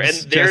ground floor, and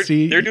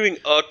they're doing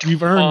a ton.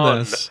 You've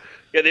earned this.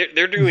 Yeah,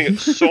 they're doing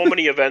so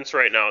many events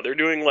right now. They're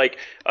doing an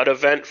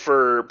event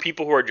for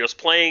people who are just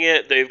playing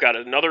it. They've got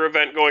another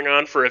event going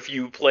on for if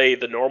you play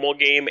the normal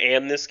game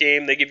and this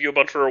game, they give you a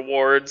bunch of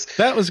rewards.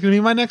 That was going to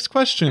be my next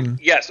question.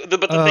 Yes, but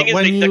the thing is,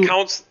 the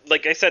accounts,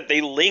 like I said, they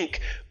link,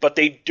 but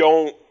they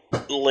don't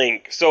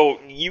link.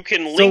 So you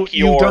can link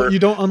you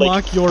don't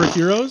unlock your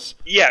heroes?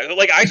 Yeah,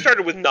 I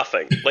started with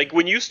nothing.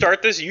 When you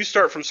start this, you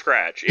start from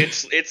scratch.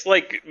 It's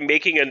like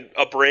making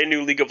a brand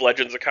new League of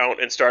Legends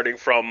account and starting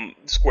from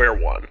square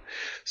one.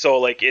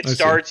 So it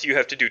starts, you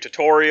have to do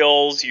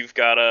tutorials, you've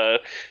got to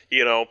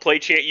play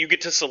champ. You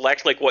get to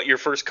select what your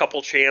first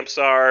couple champs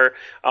are,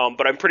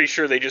 but I'm pretty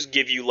sure they just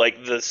give you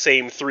the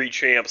same 3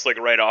 champs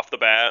right off the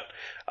bat.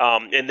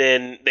 And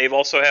then they've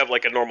also have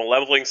a normal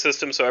leveling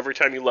system, so every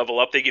time you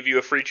level up, they give you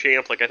a free champ.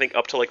 I think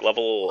up to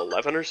level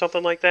 11 or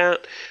something like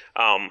that.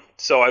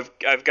 So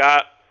I've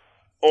got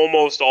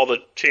almost all the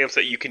champs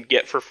that you can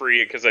get for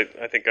free because I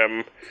think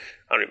I'm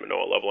I don't even know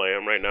what level I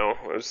am right now.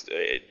 I was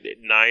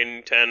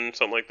 9, 10,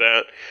 something like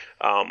that.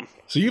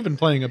 So you've been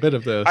playing a bit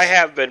of this. I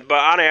have been, but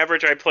on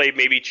average I play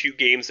maybe 2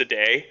 games a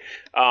day.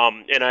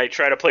 And I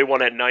try to play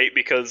one at night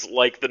because,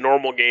 like the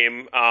normal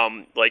game,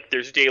 like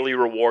there's daily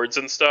rewards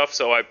and stuff.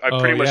 So I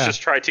pretty much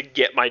just try to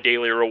get my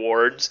daily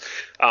rewards.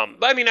 But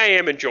I mean, I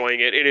am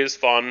enjoying it. It is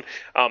fun.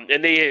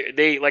 And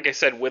they like I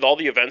said, with all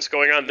the events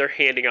going on, they're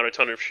handing out a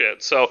ton of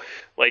shit. So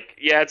like,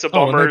 yeah, it's a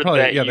bummer they probably,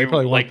 that they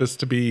probably want this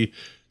to be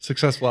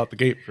successful out the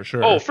gate for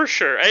sure. Oh, for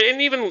sure. And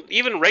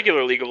even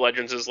regular League of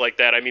Legends is like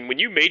that. I mean, when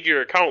you made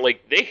your account,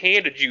 like they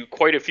handed you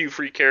quite a few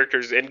free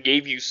characters and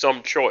gave you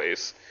some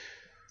choice.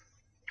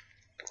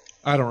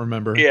 I don't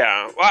remember.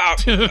 Yeah, wow.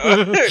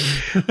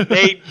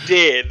 They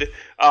did.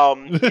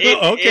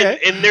 Okay.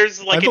 And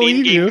there's like an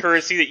in-game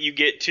currency that you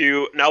get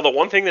to. Now, the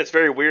one thing that's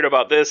very weird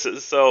about this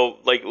is, so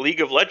like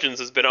League of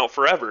Legends has been out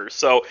forever.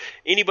 So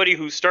anybody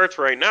who starts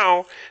right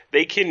now,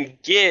 they can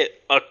get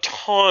a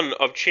ton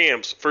of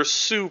champs for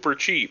super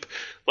cheap.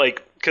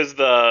 Like, because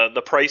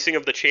the pricing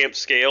of the champ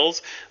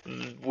scales.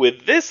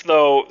 With this,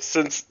 though,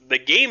 since the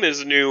game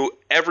is new,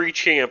 every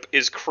champ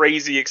is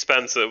crazy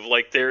expensive.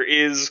 Like, there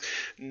is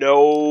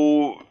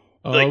no...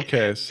 Like,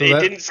 okay, so it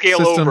didn't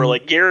scale over.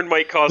 Like, Garen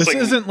might cost this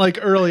isn't like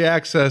early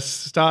access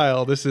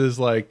style. This is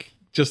like...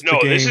 just the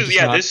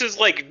game, this is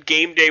like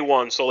game day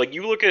one. So like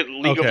you look at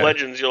League of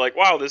Legends, you're like,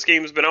 wow, this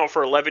game's been out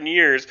for 11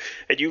 years,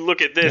 and you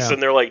look at this and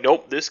they're like,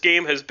 nope, this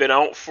game has been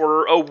out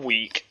for a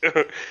week.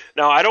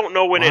 Now I don't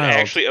know when it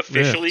actually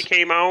officially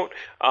came out,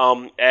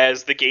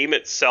 as the game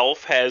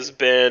itself it's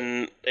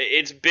been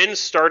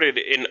started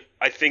in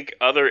I think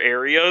other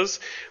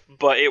areas,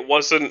 but it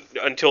wasn't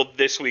until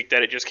this week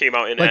that it just came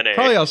out in NA.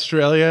 Probably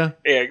Australia.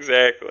 Yeah,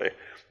 exactly.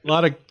 A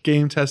lot of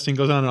game testing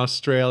goes on in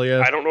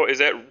Australia. I don't know, is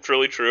that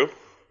really true?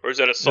 Or is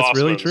that a sauce? It's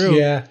really true.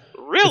 Yeah.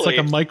 Really? It's like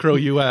a micro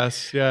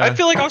US. Yeah. I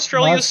feel like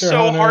Australia is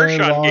so harsh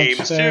on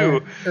games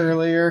too.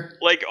 Earlier.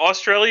 Like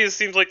Australia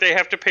seems like they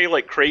have to pay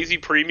like crazy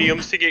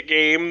premiums to get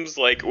games.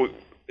 Like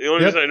the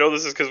only reason I know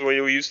this is because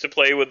when we used to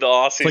play with the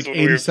Aussies, it's like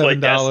when we were playing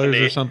Destiny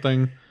or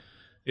something.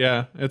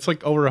 Yeah, it's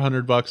like over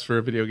 $100 for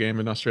a video game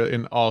in Australia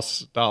in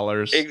Aus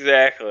dollars.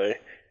 Exactly,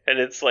 and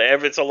it's like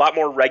it's a lot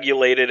more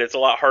regulated. It's a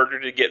lot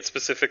harder to get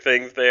specific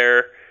things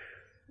there.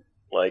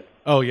 Like,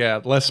 oh yeah,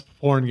 less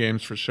porn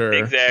games for sure.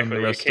 Exactly. Than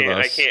the rest of us.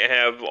 I can't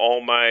have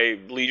all my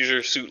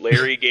Leisure Suit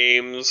Larry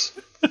games.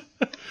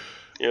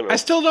 You know. I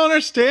still don't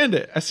understand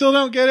it. I still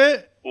don't get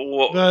it.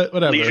 Well, but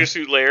whatever. Leisure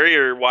Suit Larry,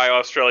 or why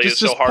Australia is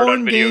so hard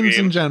on video games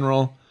in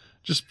general.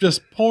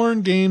 Just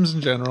porn games in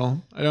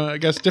general. I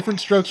guess different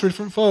strokes for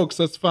different folks.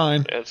 That's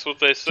fine. That's what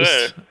they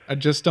say. I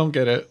just don't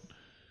get it.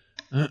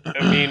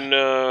 I mean,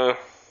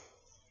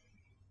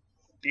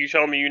 you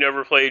telling me you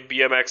never played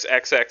BMX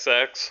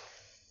XXX?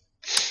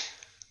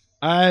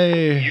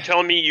 You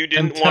telling me you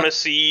didn't want to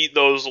see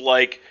those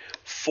like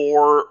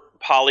 4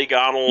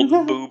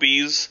 polygonal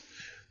boobies?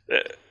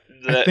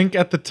 I think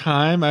at the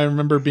time I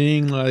remember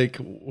being like,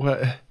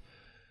 "What?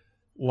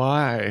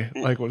 Why?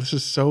 Like, well, this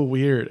is so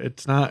weird."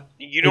 It's not.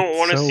 You don't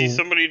want to see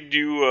somebody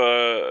do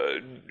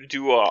an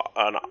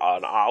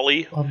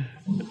ollie,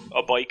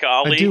 a bike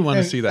ollie. I do want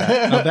to see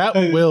that. Now, that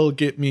will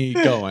get me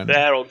going.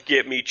 That'll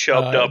get me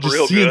chubbed up just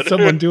real seeing good.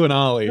 Someone do an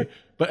ollie.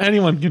 But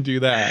anyone can do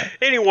that.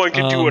 Anyone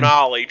can do an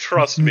ollie,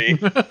 trust me.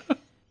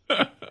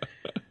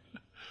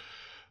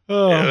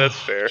 Yeah, that's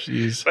fair.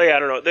 Geez. But yeah, I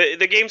don't know.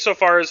 The game so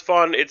far is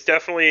fun. It's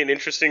definitely an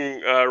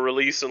interesting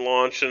release and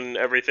launch and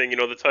everything. You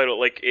know, the title,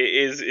 like,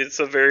 it's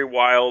a very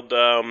wild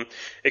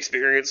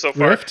experience so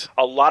far. Rift?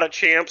 A lot of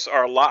champs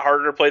are a lot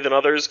harder to play than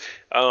others.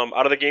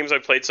 Out of the games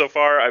I've played so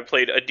far, I've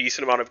played a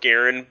decent amount of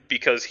Garen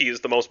because he is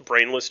the most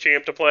brainless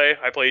champ to play.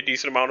 I play a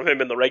decent amount of him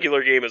in the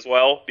regular game as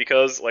well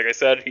because, like I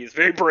said, he's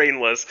very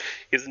brainless.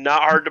 He's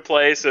not hard to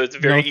play, so it's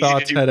very easy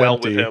to do well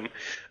with him.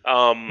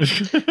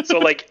 So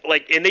like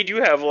and they do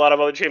have a lot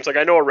of other champs, like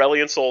I know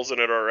Aurelion Sol's in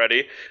it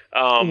already,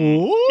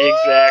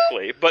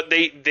 exactly, but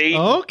they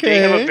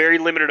have a very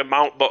limited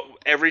amount, but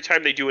every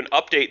time they do an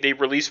update they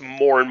release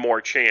more and more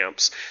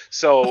champs.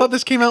 So I thought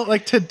this came out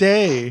like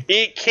today.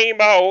 It came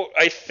out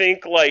I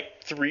think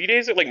like 3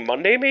 days, like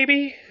Monday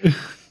maybe.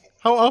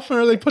 How often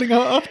are they putting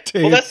out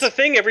updates? Well, that's the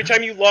thing. Every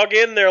time you log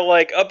in, they're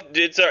like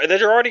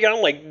they're already on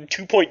like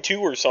 2.2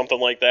 or something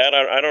like that.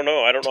 I don't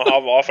know. I don't know how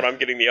often I'm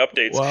getting the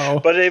updates.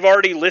 Wow. But they've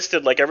already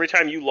listed, like, every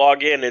time you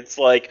log in, it's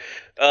like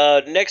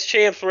next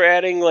champs we're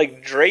adding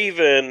like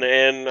Draven,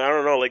 and I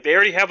don't know. Like they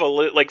already have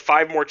like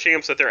 5 more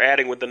champs that they're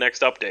adding with the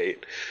next update.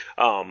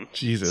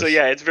 Jesus. So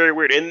yeah, it's very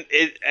weird, and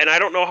I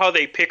don't know how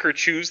they pick or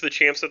choose the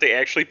champs that they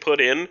actually put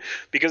in,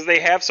 because they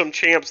have some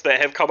champs that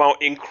have come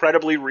out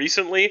incredibly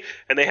recently,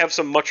 and they have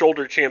some much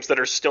older champs that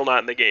are still not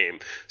in the game.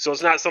 So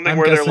it's not something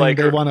where they're like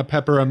they want to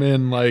pepper them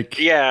in, like,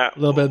 yeah, a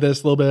little bit of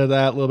this, a little bit of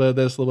that, a little bit of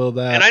this, a little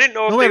bit of that. And I didn't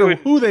know no matter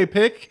who they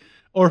pick,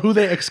 or who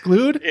they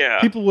exclude, yeah,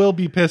 people will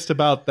be pissed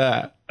about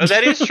that.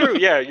 That is true.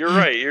 Yeah, you're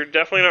right. You're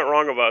definitely not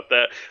wrong about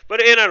that.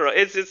 But I don't know.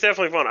 It's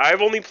definitely fun.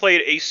 I've only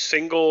played a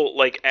single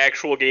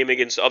actual game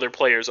against other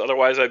players.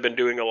 Otherwise, I've been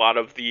doing a lot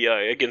of the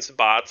against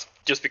bots,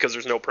 just because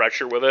there's no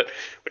pressure with it.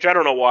 Which I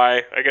don't know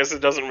why. I guess it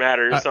doesn't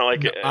matter. It's not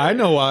like I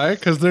know why,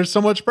 because there's so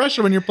much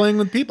pressure when you're playing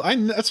with people.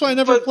 That's why I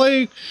never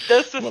play.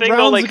 That's the thing,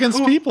 rounds though.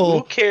 Against people.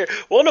 Who cares?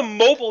 Well, in a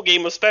mobile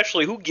game,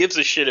 especially, who gives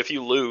a shit if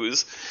you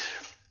lose?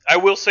 I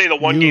will say the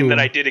one game that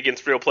I did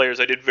against real players,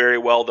 I did very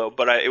well, though.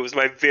 But it was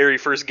my very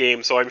first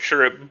game, so I'm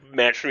sure it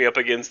matched me up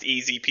against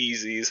easy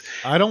peasies.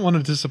 I don't want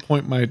to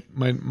disappoint my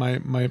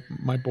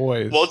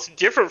boys. Well, it's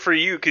different for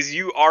you, because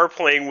you are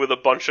playing with a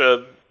bunch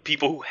of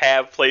people who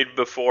have played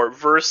before,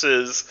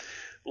 versus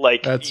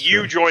That's you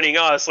true. joining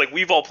us.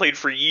 We've all played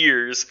for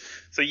years,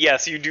 so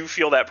yes, you do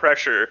feel that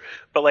pressure.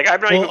 But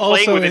I'm not even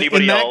playing with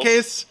anybody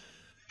else.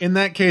 In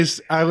that case,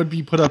 I would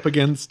be put up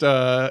against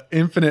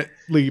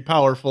infinitely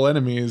powerful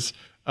enemies.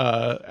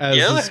 As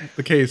is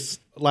the case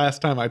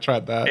last time I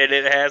tried that. And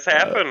it has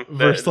happened.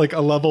 Versus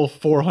a level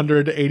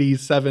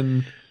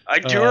 487. I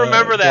do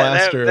remember that.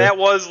 Blaster. That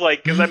was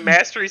because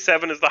Mastery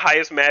 7 is the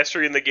highest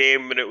mastery in the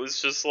game, and it was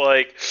just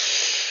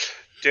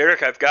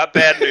Derek, I've got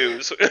bad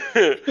news.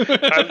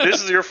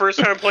 This is your first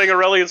time playing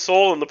Aurelion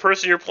Sol, and the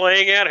person you're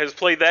playing at has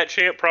played that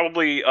champ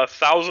probably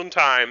 1,000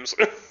 times.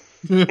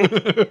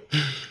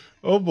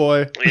 Oh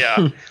boy.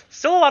 Yeah.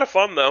 Still a lot of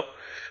fun, though.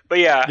 But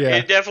yeah,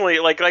 it definitely,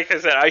 like I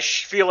said, I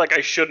feel like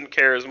I shouldn't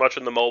care as much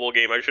in the mobile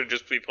game. I should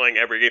just be playing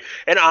every game.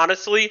 And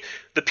honestly,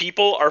 the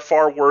people are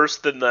far worse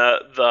than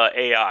the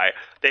AI.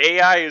 The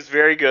AI is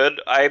very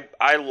good.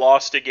 I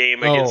lost a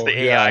game against the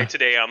AI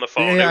today on the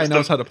phone. The AI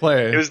knows how to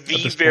play. It was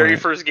the very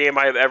first game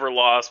I've ever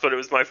lost, but it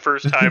was my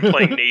first time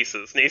playing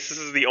Nasus.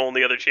 Nasus is the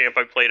only other champ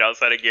I played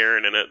outside of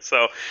Garen in it.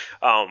 So,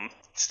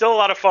 still a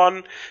lot of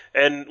fun,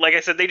 and like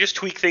I said, they just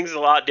tweak things a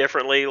lot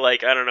differently. I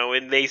don't know,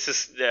 in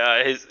Nasus,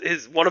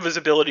 his one of his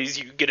abilities,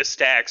 you get a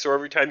stack, so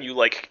every time you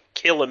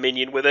kill a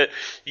minion with it,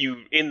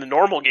 in the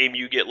normal game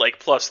you get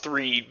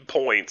 +3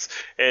 points,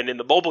 and in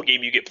the mobile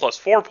game you get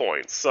 +4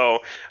 points. So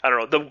I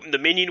don't know, the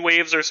minion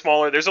waves are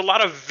smaller. There's a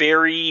lot of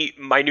very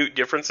minute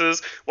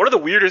differences. One of the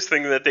weirdest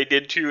things that they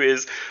did too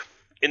is,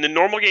 in the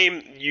normal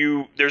game,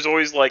 there's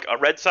always a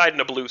red side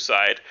and a blue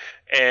side,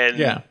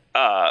 and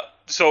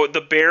so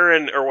the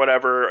Baron or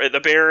whatever,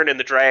 the Baron and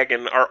the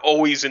Dragon are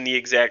always in the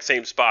exact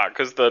same spot,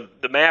 because the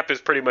map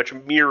is pretty much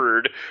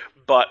mirrored.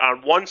 But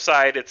on one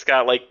side, it's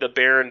got the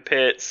Baron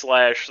pit /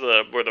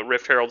 where the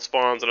Rift Herald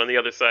spawns, and on the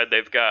other side,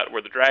 they've got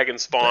where the dragon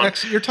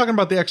spawns. You're talking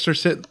about the extra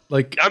sit,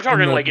 I'm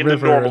talking in the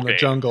normal in the game.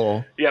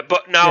 jungle. Yeah,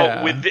 but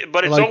now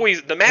but it's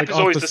always the map is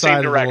always the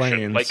same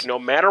direction. No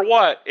matter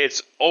what,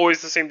 it's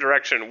always the same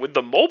direction. With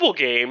the mobile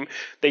game,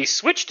 they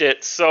switched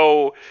it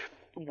so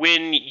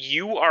when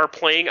you are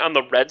playing on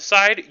the red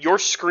side, your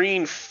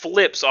screen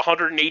flips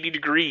 180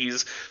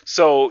 degrees.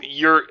 So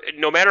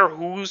no matter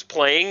who's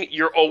playing,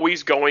 you're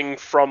always going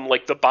from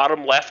the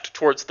bottom left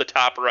towards the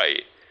top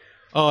right.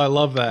 Oh, I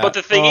love that. But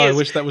the thing is, I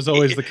wish that was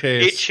always the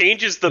case. It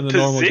changes the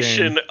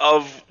position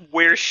of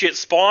where shit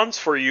spawns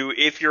for you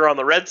if you're on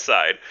the red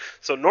side.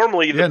 So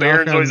normally the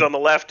Baron's always on the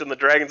left and the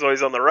Dragon's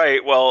always on the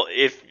right. Well,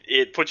 if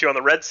it puts you on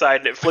the red side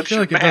and it flips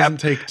your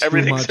map,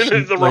 everything's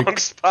in the wrong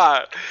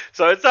spot.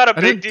 So it's not a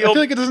big deal. I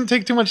feel like it doesn't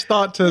take too much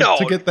thought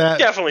to get that.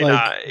 Definitely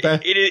not.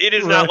 It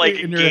is not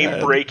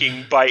game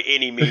breaking by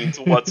any means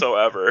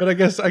whatsoever. But I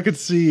guess I could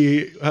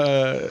see,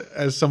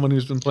 as someone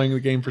who's been playing the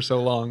game for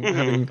so long,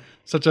 having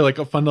such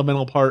a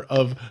fundamental part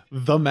of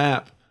the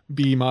map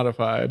be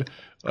modified.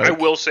 I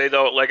will say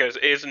though,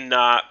 it's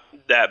not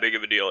that big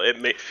of a deal.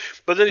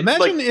 But then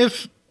imagine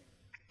if.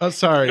 Oh,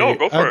 sorry. No,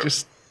 go for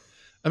it.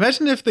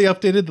 Imagine if they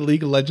updated the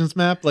League of Legends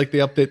map like they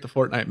update the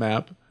Fortnite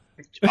map.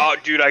 Oh,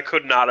 dude, I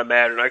could not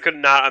imagine. I could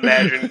not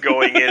imagine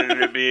going in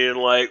and it being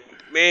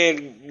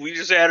man, we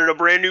just added a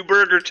brand new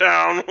burger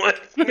town.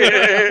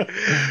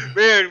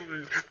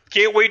 Man,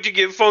 can't wait to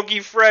get funky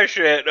fresh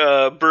at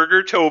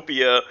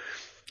Burgertopia.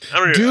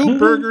 Do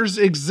burgers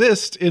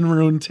exist in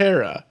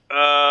Runeterra?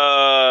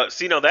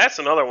 See, now that's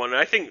another one.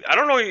 I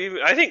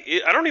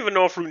don't even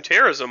know if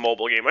Runeterra is a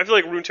mobile game. I feel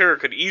like Runeterra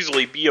could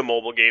easily be a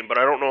mobile game, but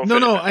I don't know if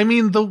No, I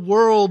mean the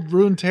world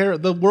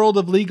Runeterra, the world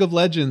of League of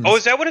Legends. Oh,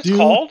 is that what it's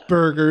called?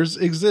 Burgers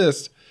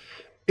exist.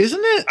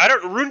 Isn't it?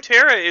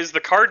 Runeterra is the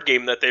card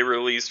game that they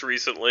released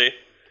recently.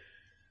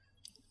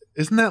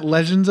 Isn't that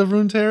Legends of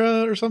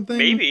Runeterra or something?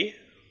 Maybe.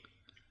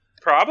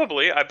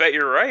 Probably. I bet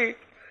you're right.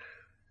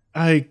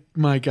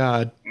 My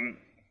God.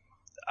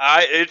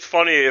 It's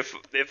funny if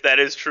that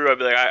is true. I'd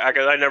be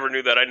I never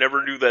knew that. I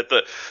never knew that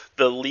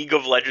the League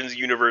of Legends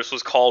universe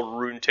was called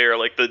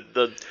Runeterra.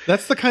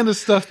 That's the kind of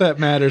stuff that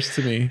matters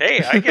to me.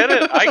 Hey, I get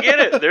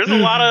it. There's a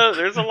lot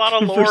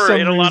of lore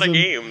in a lot of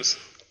games.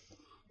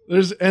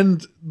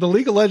 And the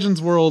League of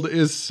Legends world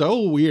is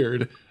so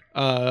weird,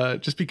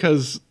 just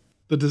because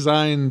the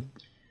design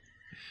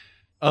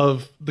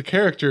of the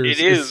characters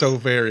is so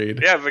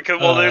varied. Yeah, because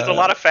there's a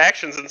lot of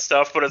factions and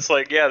stuff, but it's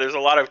there's a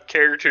lot of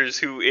characters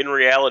who in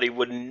reality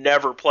would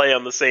never play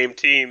on the same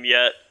team,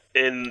 yet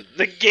in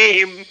the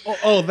game.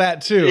 Oh,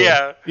 that too.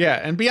 Yeah. Yeah.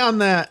 And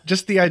beyond that,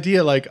 just the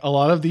idea, like a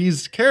lot of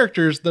these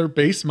characters, their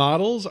base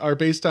models are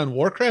based on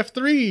Warcraft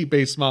 3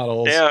 base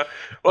models. Yeah.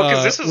 Well,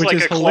 because this is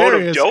like a clone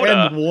of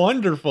Dota. And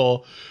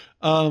wonderful.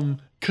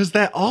 Because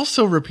that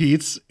also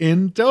repeats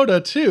in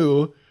Dota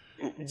too.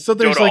 So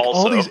there's Dota like also.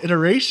 All these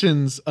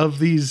iterations of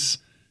these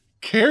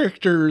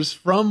characters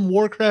from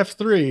Warcraft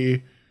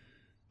 3.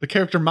 The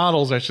character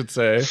models, I should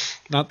say,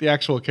 not the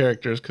actual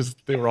characters, because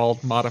they were all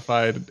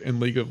modified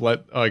in League of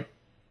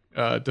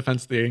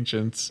Defense of the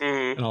Ancients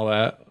and all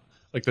that,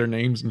 like their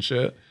names and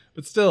shit.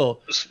 But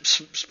still,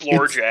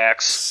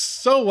 Splorjax.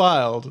 So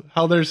wild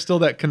how there's still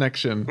that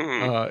connection,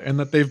 and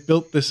that they've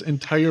built this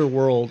entire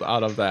world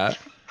out of that.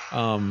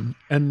 And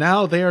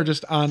now they are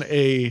just on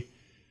a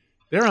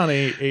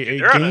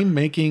game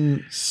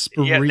making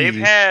spree. Yeah, they've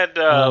had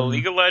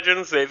League of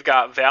Legends. They've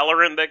got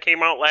Valorant that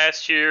came out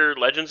last year.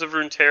 Legends of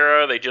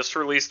Runeterra. They just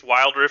released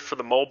Wild Rift for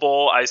the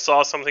mobile. I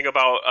saw something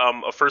about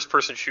a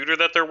first-person shooter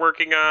that they're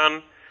working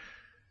on.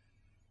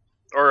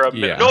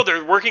 No,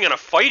 they're working on a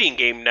fighting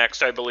game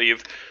next, I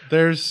believe.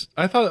 There's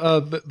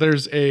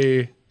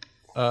a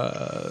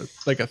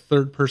like a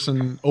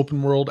third-person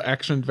open-world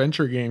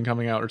action-adventure game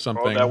coming out or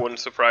something. Oh, that wouldn't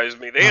surprise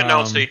me. They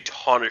announced a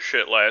ton of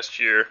shit last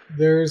year.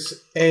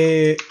 There's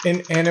an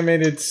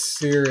animated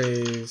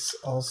series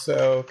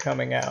also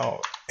coming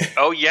out.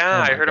 Oh,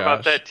 yeah, I heard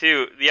about that,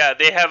 too. Yeah,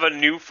 they have a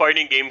new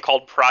fighting game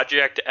called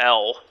Project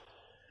L.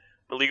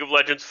 The League of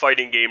Legends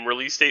fighting game.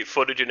 Release date,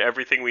 footage, and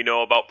everything we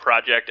know about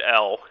Project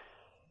L.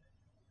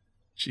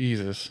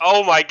 Jesus.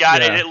 Oh my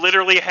god, yeah. And it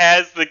literally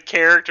has the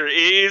character. It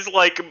is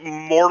like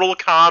Mortal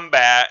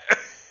Kombat.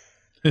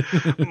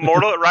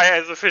 Riot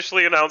has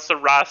officially announced a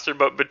roster,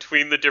 but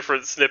between the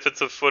different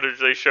snippets of footage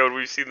they showed,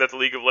 we've seen that the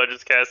League of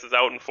Legends cast is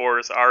out in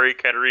force. Ahri,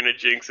 Katarina,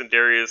 Jinx, and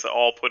Darius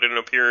all put in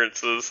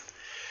appearances.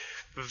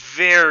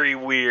 Very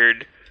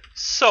weird.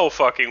 So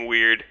fucking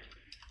weird.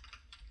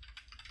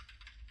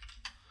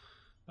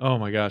 Oh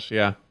my gosh,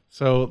 yeah.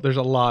 So there's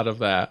a lot of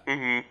that.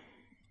 Mm-hmm.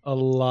 A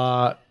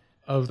lot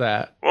of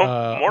that.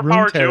 Well, more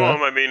power to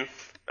them. I mean,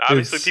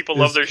 obviously people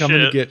love their coming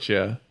shit. To get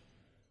you.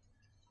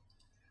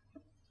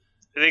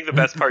 I think the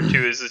best part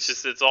too is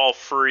it's all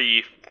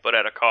free, but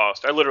at a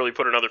cost. I literally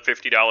put another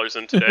 $50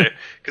 in today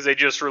because they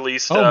just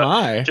released.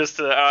 I used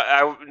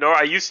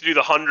to do the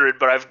 100,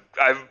 but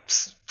I've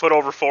put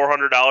over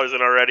 $400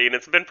 in already, and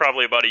it's been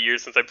probably about a year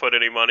since I put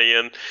any money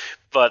in.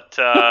 But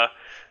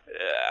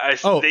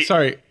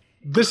sorry,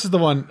 this is the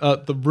one,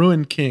 the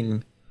Ruined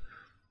King.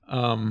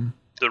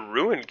 The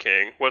Ruined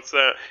King? What's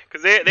that?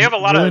 Because they have a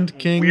lot of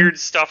weird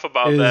stuff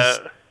about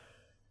that.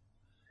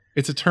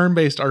 It's a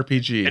turn-based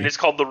RPG, and it's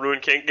called the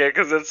Ruined King. Yeah,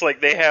 because it's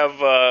like they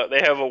have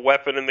a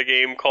weapon in the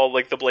game called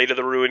like the Blade of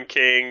the Ruined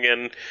King,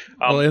 and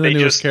one of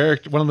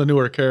the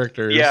newer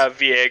characters. Yeah,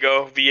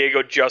 Viego.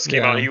 Viego just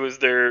came out. He was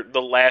the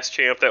last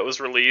champ that was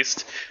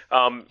released.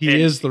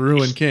 He is the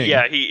Ruined King.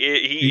 Yeah,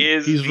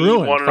 he's the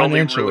ruined, one and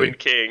only Ruined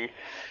King.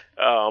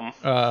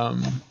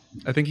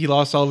 I think he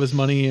lost all of his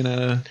money in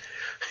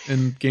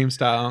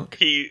GameStop.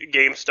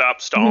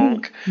 GameStop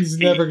stonk. He's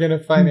never going to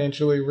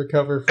financially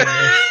recover from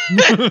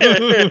this.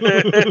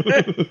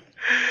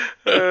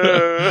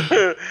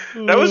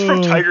 That was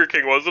from Tiger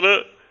King, wasn't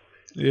it?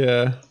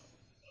 Yeah.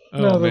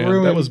 Oh,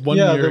 man. That was 1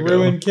 year ago. The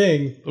Ruined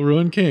King. The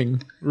Ruined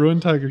King.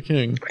 Ruined Tiger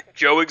King.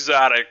 Joe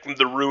Exotic,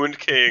 the Ruined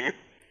King.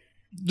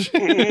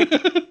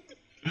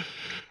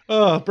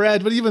 Oh,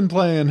 Brad, what have you been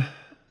playing?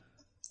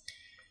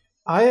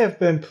 I have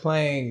been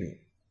playing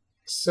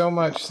so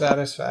much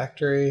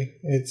Satisfactory.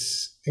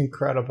 It's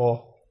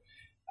incredible.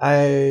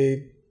 I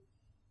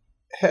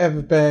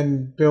have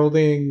been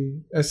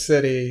building a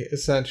city,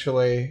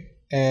 essentially,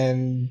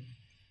 and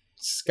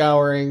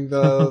scouring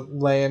the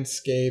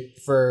landscape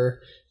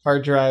for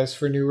hard drives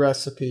for new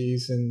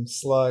recipes and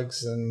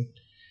slugs and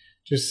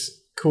just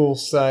cool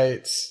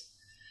sites.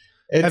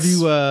 It's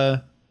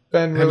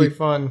been really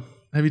fun.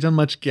 Have you done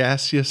much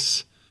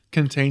gaseous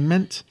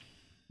containment?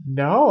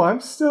 No,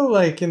 I'm still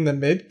like in the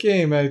mid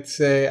game, I'd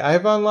say.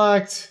 I've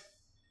unlocked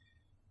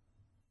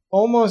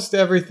almost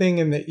everything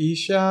in the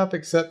eShop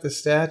except the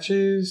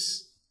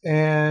statues,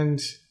 and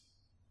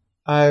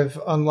I've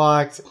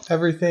unlocked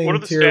everything what do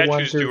the tier statues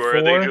 1 through do? 4.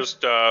 Are they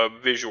just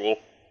visual?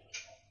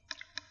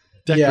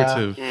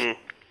 Decorative. Yeah.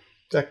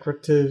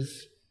 Decorative.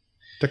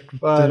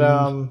 But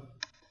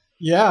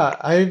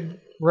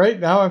right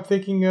now I'm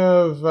thinking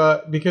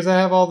of because I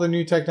have all the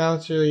new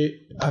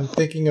technology, I'm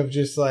thinking of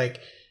just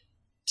like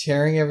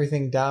tearing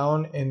everything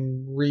down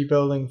and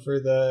rebuilding for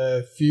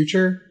the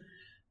future.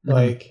 Mm-hmm.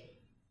 Like,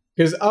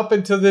 because up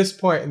until this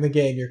point in the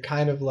game, you're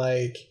kind of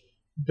like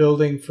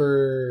building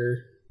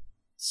for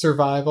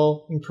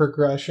survival and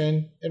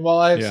progression. And while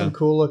I have some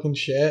cool looking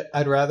shit,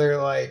 I'd rather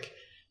like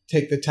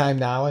take the time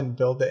now and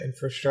build the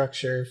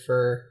infrastructure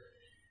for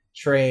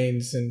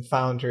trains and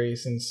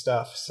foundries and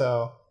stuff.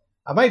 So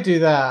I might do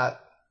that.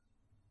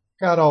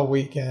 Got all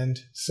weekend,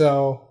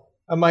 so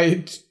I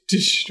might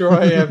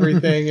destroy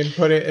everything and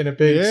put it in a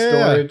big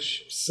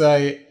storage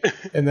site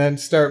and then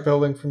start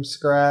building from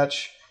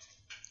scratch.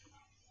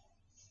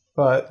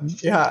 But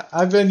yeah,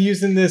 I've been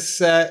using this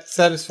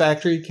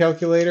Satisfactory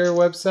Calculator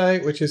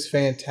website, which is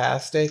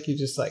fantastic. You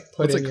just like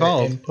put in your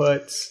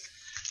inputs.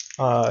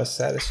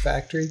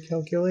 Satisfactory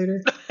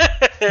Calculator.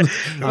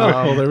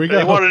 Well, there we go.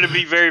 They wanted to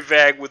be very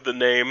vague with the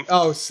name.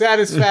 Oh,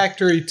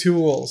 Satisfactory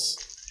Tools.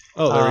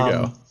 Oh, there we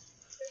go.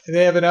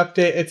 They have an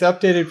update. It's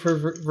updated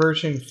for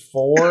version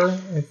 4.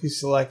 If you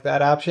select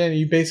that option,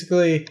 you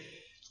basically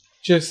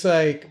just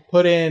like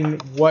put in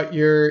what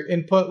your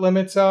input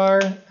limits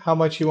are, how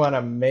much you want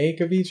to make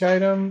of each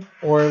item,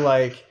 or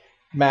like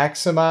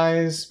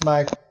maximize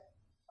my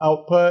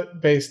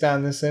output based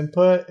on this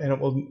input, and it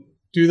will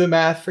do the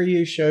math for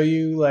you, show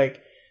you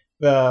like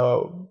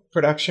the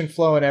production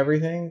flow and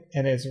everything,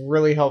 and it's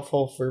really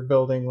helpful for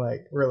building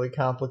like really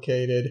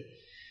complicated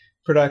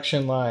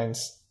production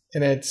lines.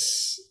 And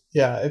it's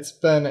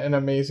been an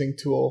amazing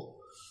tool.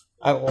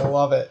 I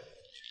love it.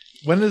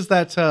 When does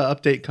that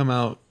update come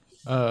out?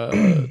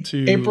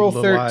 To April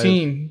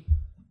 13.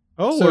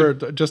 Oh, so, we're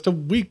just a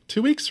week,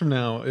 2 weeks from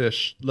now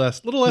ish.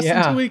 Little less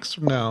than 2 weeks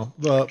from now.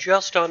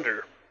 Just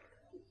under.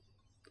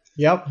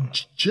 Yep.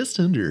 Just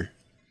under.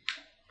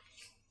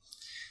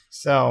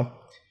 So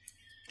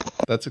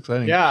that's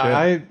exciting.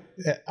 Yeah,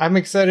 I'm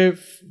excited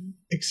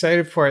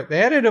for it.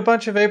 They added a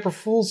bunch of April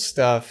Fool's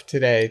stuff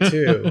today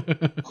too. Do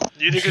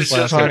you think it's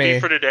just going to be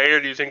for today,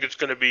 or do you think it's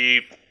going to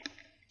be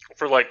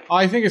for like?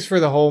 I think it's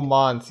for the whole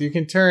month. You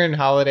can turn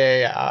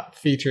holiday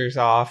features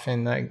off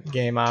in the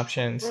game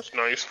options. That's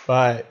nice.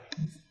 But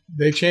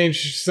they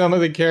changed some of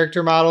the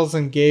character models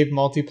and gave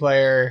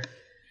multiplayer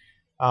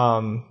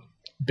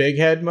big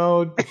head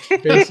mode,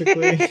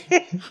 basically.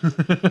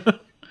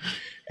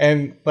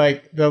 And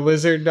like the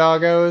lizard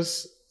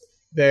doggos,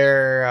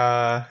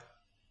 they're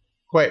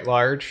quite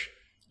large.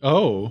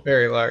 Oh.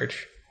 Very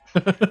large.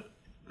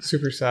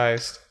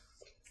 Supersized.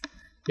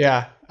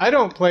 Yeah. I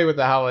don't play with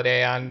the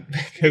holiday on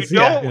because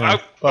I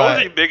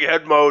want big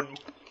head mode.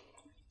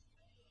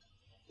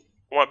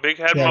 I want big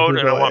head mode,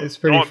 and I want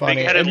big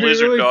headed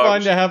lizard really dogs.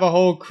 Fun to have a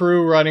whole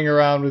crew running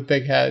around with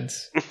big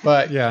heads.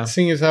 But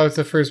seeing as how it's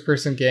a first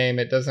person game,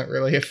 it doesn't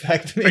really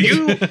affect me.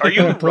 Are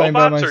you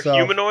robots or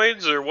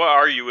humanoids, or what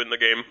are you in the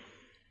game?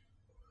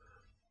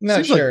 Not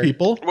Seems sure. Like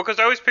people. Well, because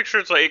I always picture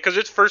it's like, because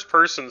it's first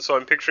person, so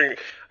I'm picturing.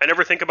 I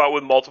never think about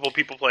with multiple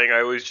people playing.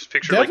 I always just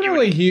picture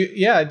definitely like you.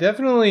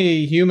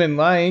 Definitely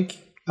human-like.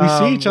 We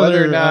see each other.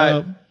 Whether or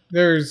not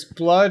there's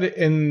blood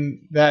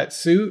in that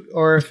suit,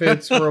 or if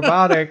it's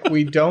robotic,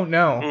 we don't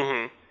know.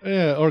 Mm-hmm.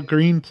 Yeah, or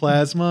green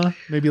plasma,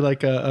 maybe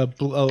like a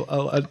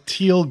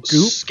teal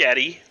goop.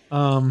 Sketty.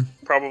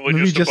 Probably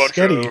maybe just a bunch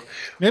sketty. of.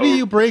 Maybe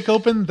you break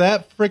open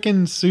that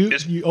freaking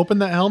suit. You open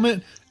that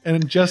helmet.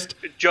 And just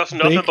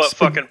nothing but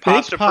fucking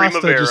pasta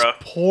primavera.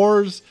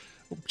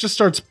 Just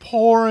starts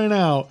pouring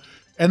out,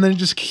 and then it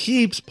just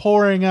keeps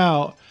pouring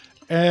out,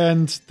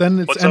 and then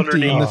it's empty,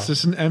 underneath? And it's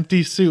just an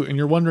empty suit, and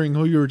you're wondering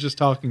who you were just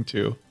talking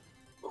to.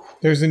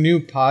 There's a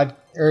new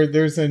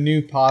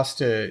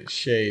pasta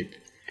shape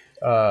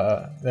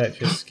that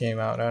just came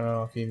out. I don't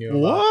know if you knew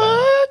about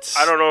that.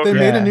 I don't know. They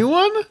made a new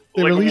one?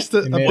 They released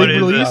a big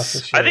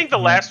release? I think the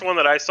last one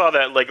that I saw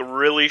that like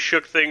really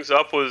shook things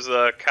up was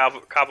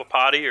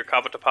Cavatappi or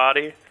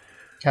Cavatappi.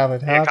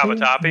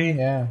 Cavatappi?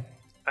 Yeah.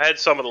 I had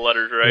some of the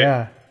letters right.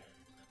 Yeah.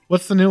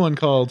 What's the new one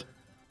called?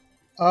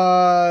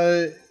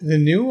 The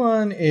new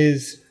one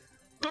is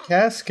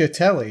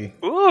Cascatelli.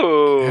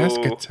 Ooh.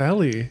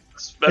 Cascatelli.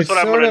 That's what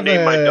I'm going to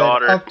name my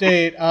daughter.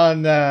 Update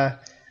on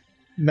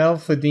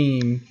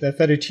Melfadine, the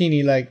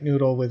fettuccine-like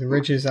noodle with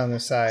ridges on the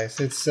sides.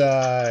 It's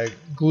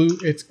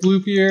it's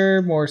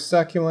gloopier, more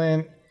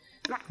succulent,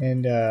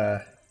 and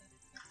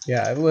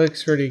it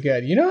looks pretty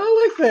good. You know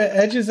how like the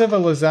edges of a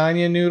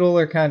lasagna noodle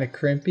are kind of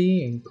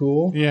crimpy and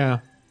cool? Yeah.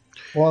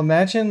 Well,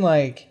 imagine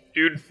like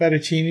a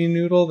fettuccine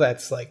noodle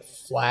that's like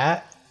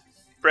flat,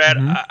 Brad,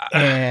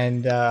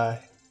 and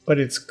but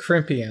it's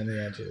crimpy on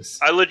the edges.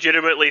 I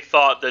legitimately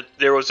thought that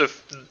there was a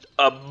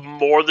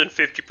more than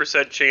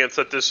 50% chance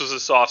that this was a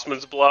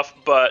Sauceman's Bluff,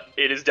 but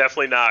it is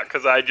definitely not,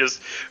 because I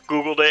just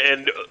Googled it,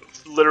 and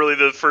literally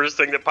the first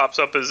thing that pops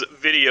up is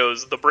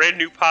videos. The brand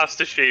new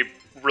pasta shape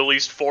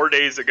released 4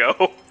 days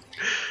ago.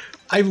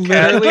 I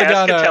literally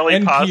got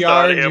an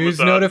NPR news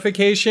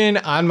notification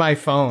on my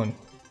phone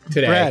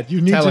today. Brad,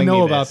 you need to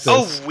know about this.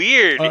 Oh,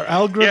 weird. Our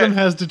algorithm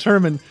has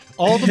determined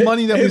all the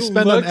money that we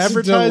spend on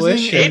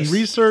advertising and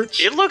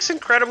research. It looks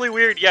incredibly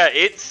weird. Yeah,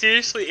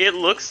 it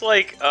looks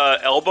like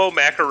elbow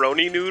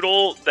macaroni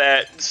noodle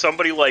that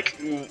somebody like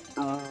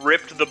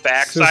ripped the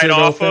backside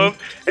off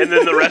of, and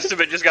then the rest of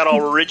it just got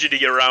all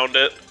rigidity around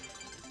it.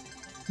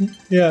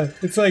 Yeah,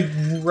 it's like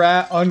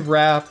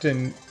unwrapped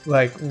and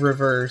like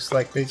reversed.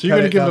 Like they. So you're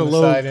gonna give it a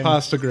low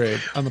pasta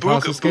grade on the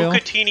pasta scale.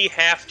 Bucatini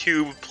half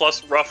tube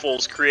plus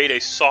ruffles create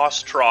a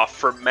sauce trough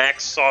for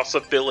max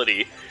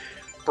sauceability.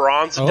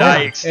 Bronze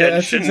die extension. Yeah,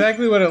 that's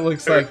exactly what it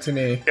looks like to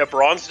me. Yeah,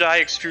 bronze die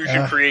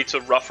extrusion creates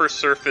a rougher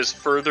surface,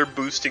 further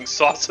boosting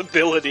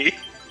sauceability.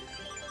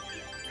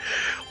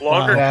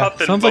 Longer cut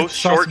than sounds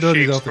most like short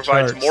shapes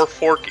provides more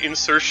fork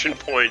insertion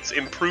points,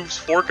 improves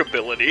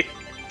forkability.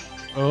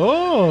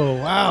 Oh,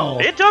 wow.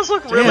 It does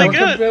look really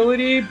good.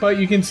 Ability, but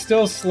you can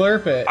still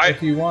slurp it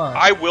if you want.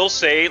 I will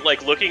say,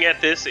 like, looking at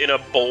this in a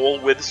bowl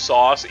with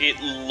sauce, it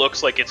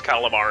looks like it's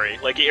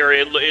calamari. Like,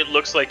 it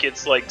looks like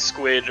it's like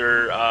squid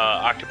or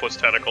octopus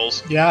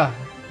tentacles. Yeah,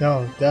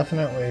 no,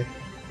 definitely.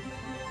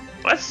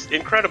 That's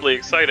incredibly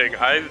exciting.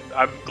 I'm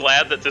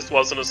glad that this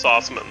wasn't a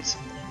Sauceman's.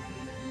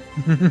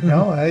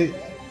 No,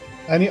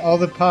 I need all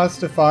the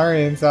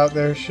pastafarians out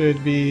there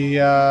should be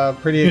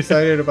pretty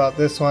excited about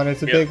this one.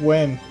 It's a big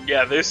win.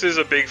 Yeah, this is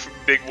a big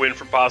win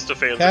for pasta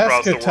fans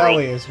across the world.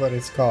 Cascatelli is what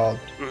it's called.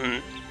 Mm-hmm.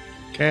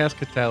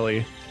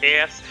 Cascatelli.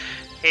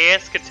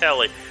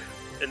 Cascatelli.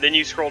 And then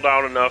you scroll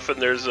down enough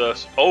and there's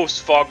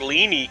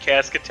Sfoglini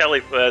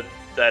Cascatelli, but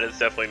that is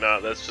definitely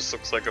not. That just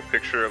looks like a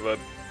picture of a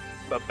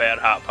bad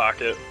Hot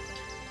Pocket.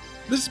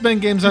 This has been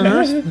Games on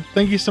Earth.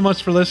 Thank you so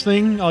much for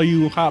listening, all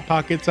you Hot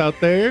Pockets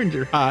out there and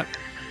your Hot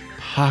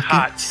Pockets.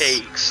 Hot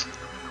takes.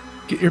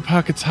 Get your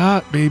pockets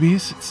hot,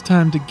 babies. It's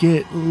time to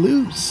get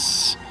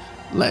loose.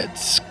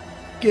 Let's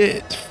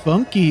get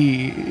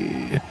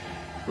funky.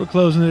 We're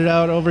closing it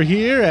out over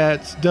here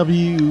at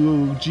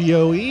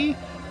WGOE,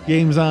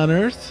 Games on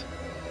Earth.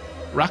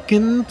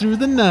 Rocking through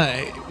the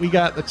night. We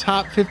got the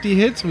top 50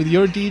 hits with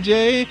your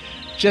DJ,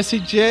 Jesse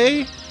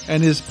J,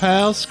 and his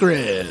pal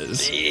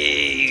Skriz.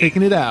 Hey,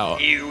 taking it out.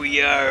 Here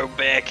we are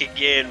back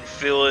again,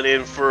 filling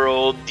in for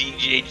old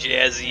DJ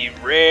Jazzy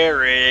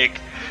Rarick.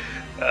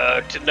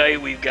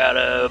 Tonight we've got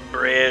a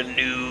brand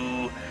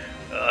new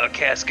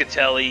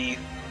Cascatelli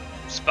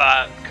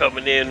spot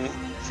coming in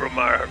from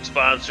our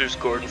sponsors,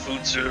 Gordon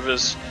Food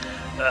Service.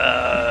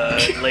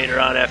 Later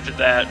on after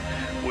that,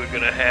 we're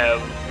going to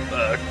have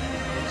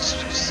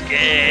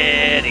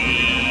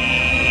Scatty.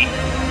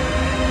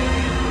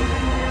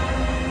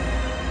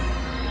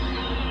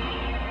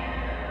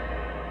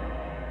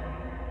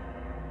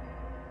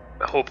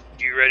 I hope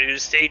you're ready to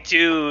stay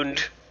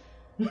tuned.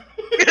 I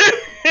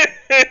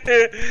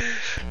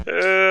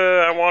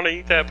want to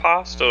eat that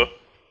pasta.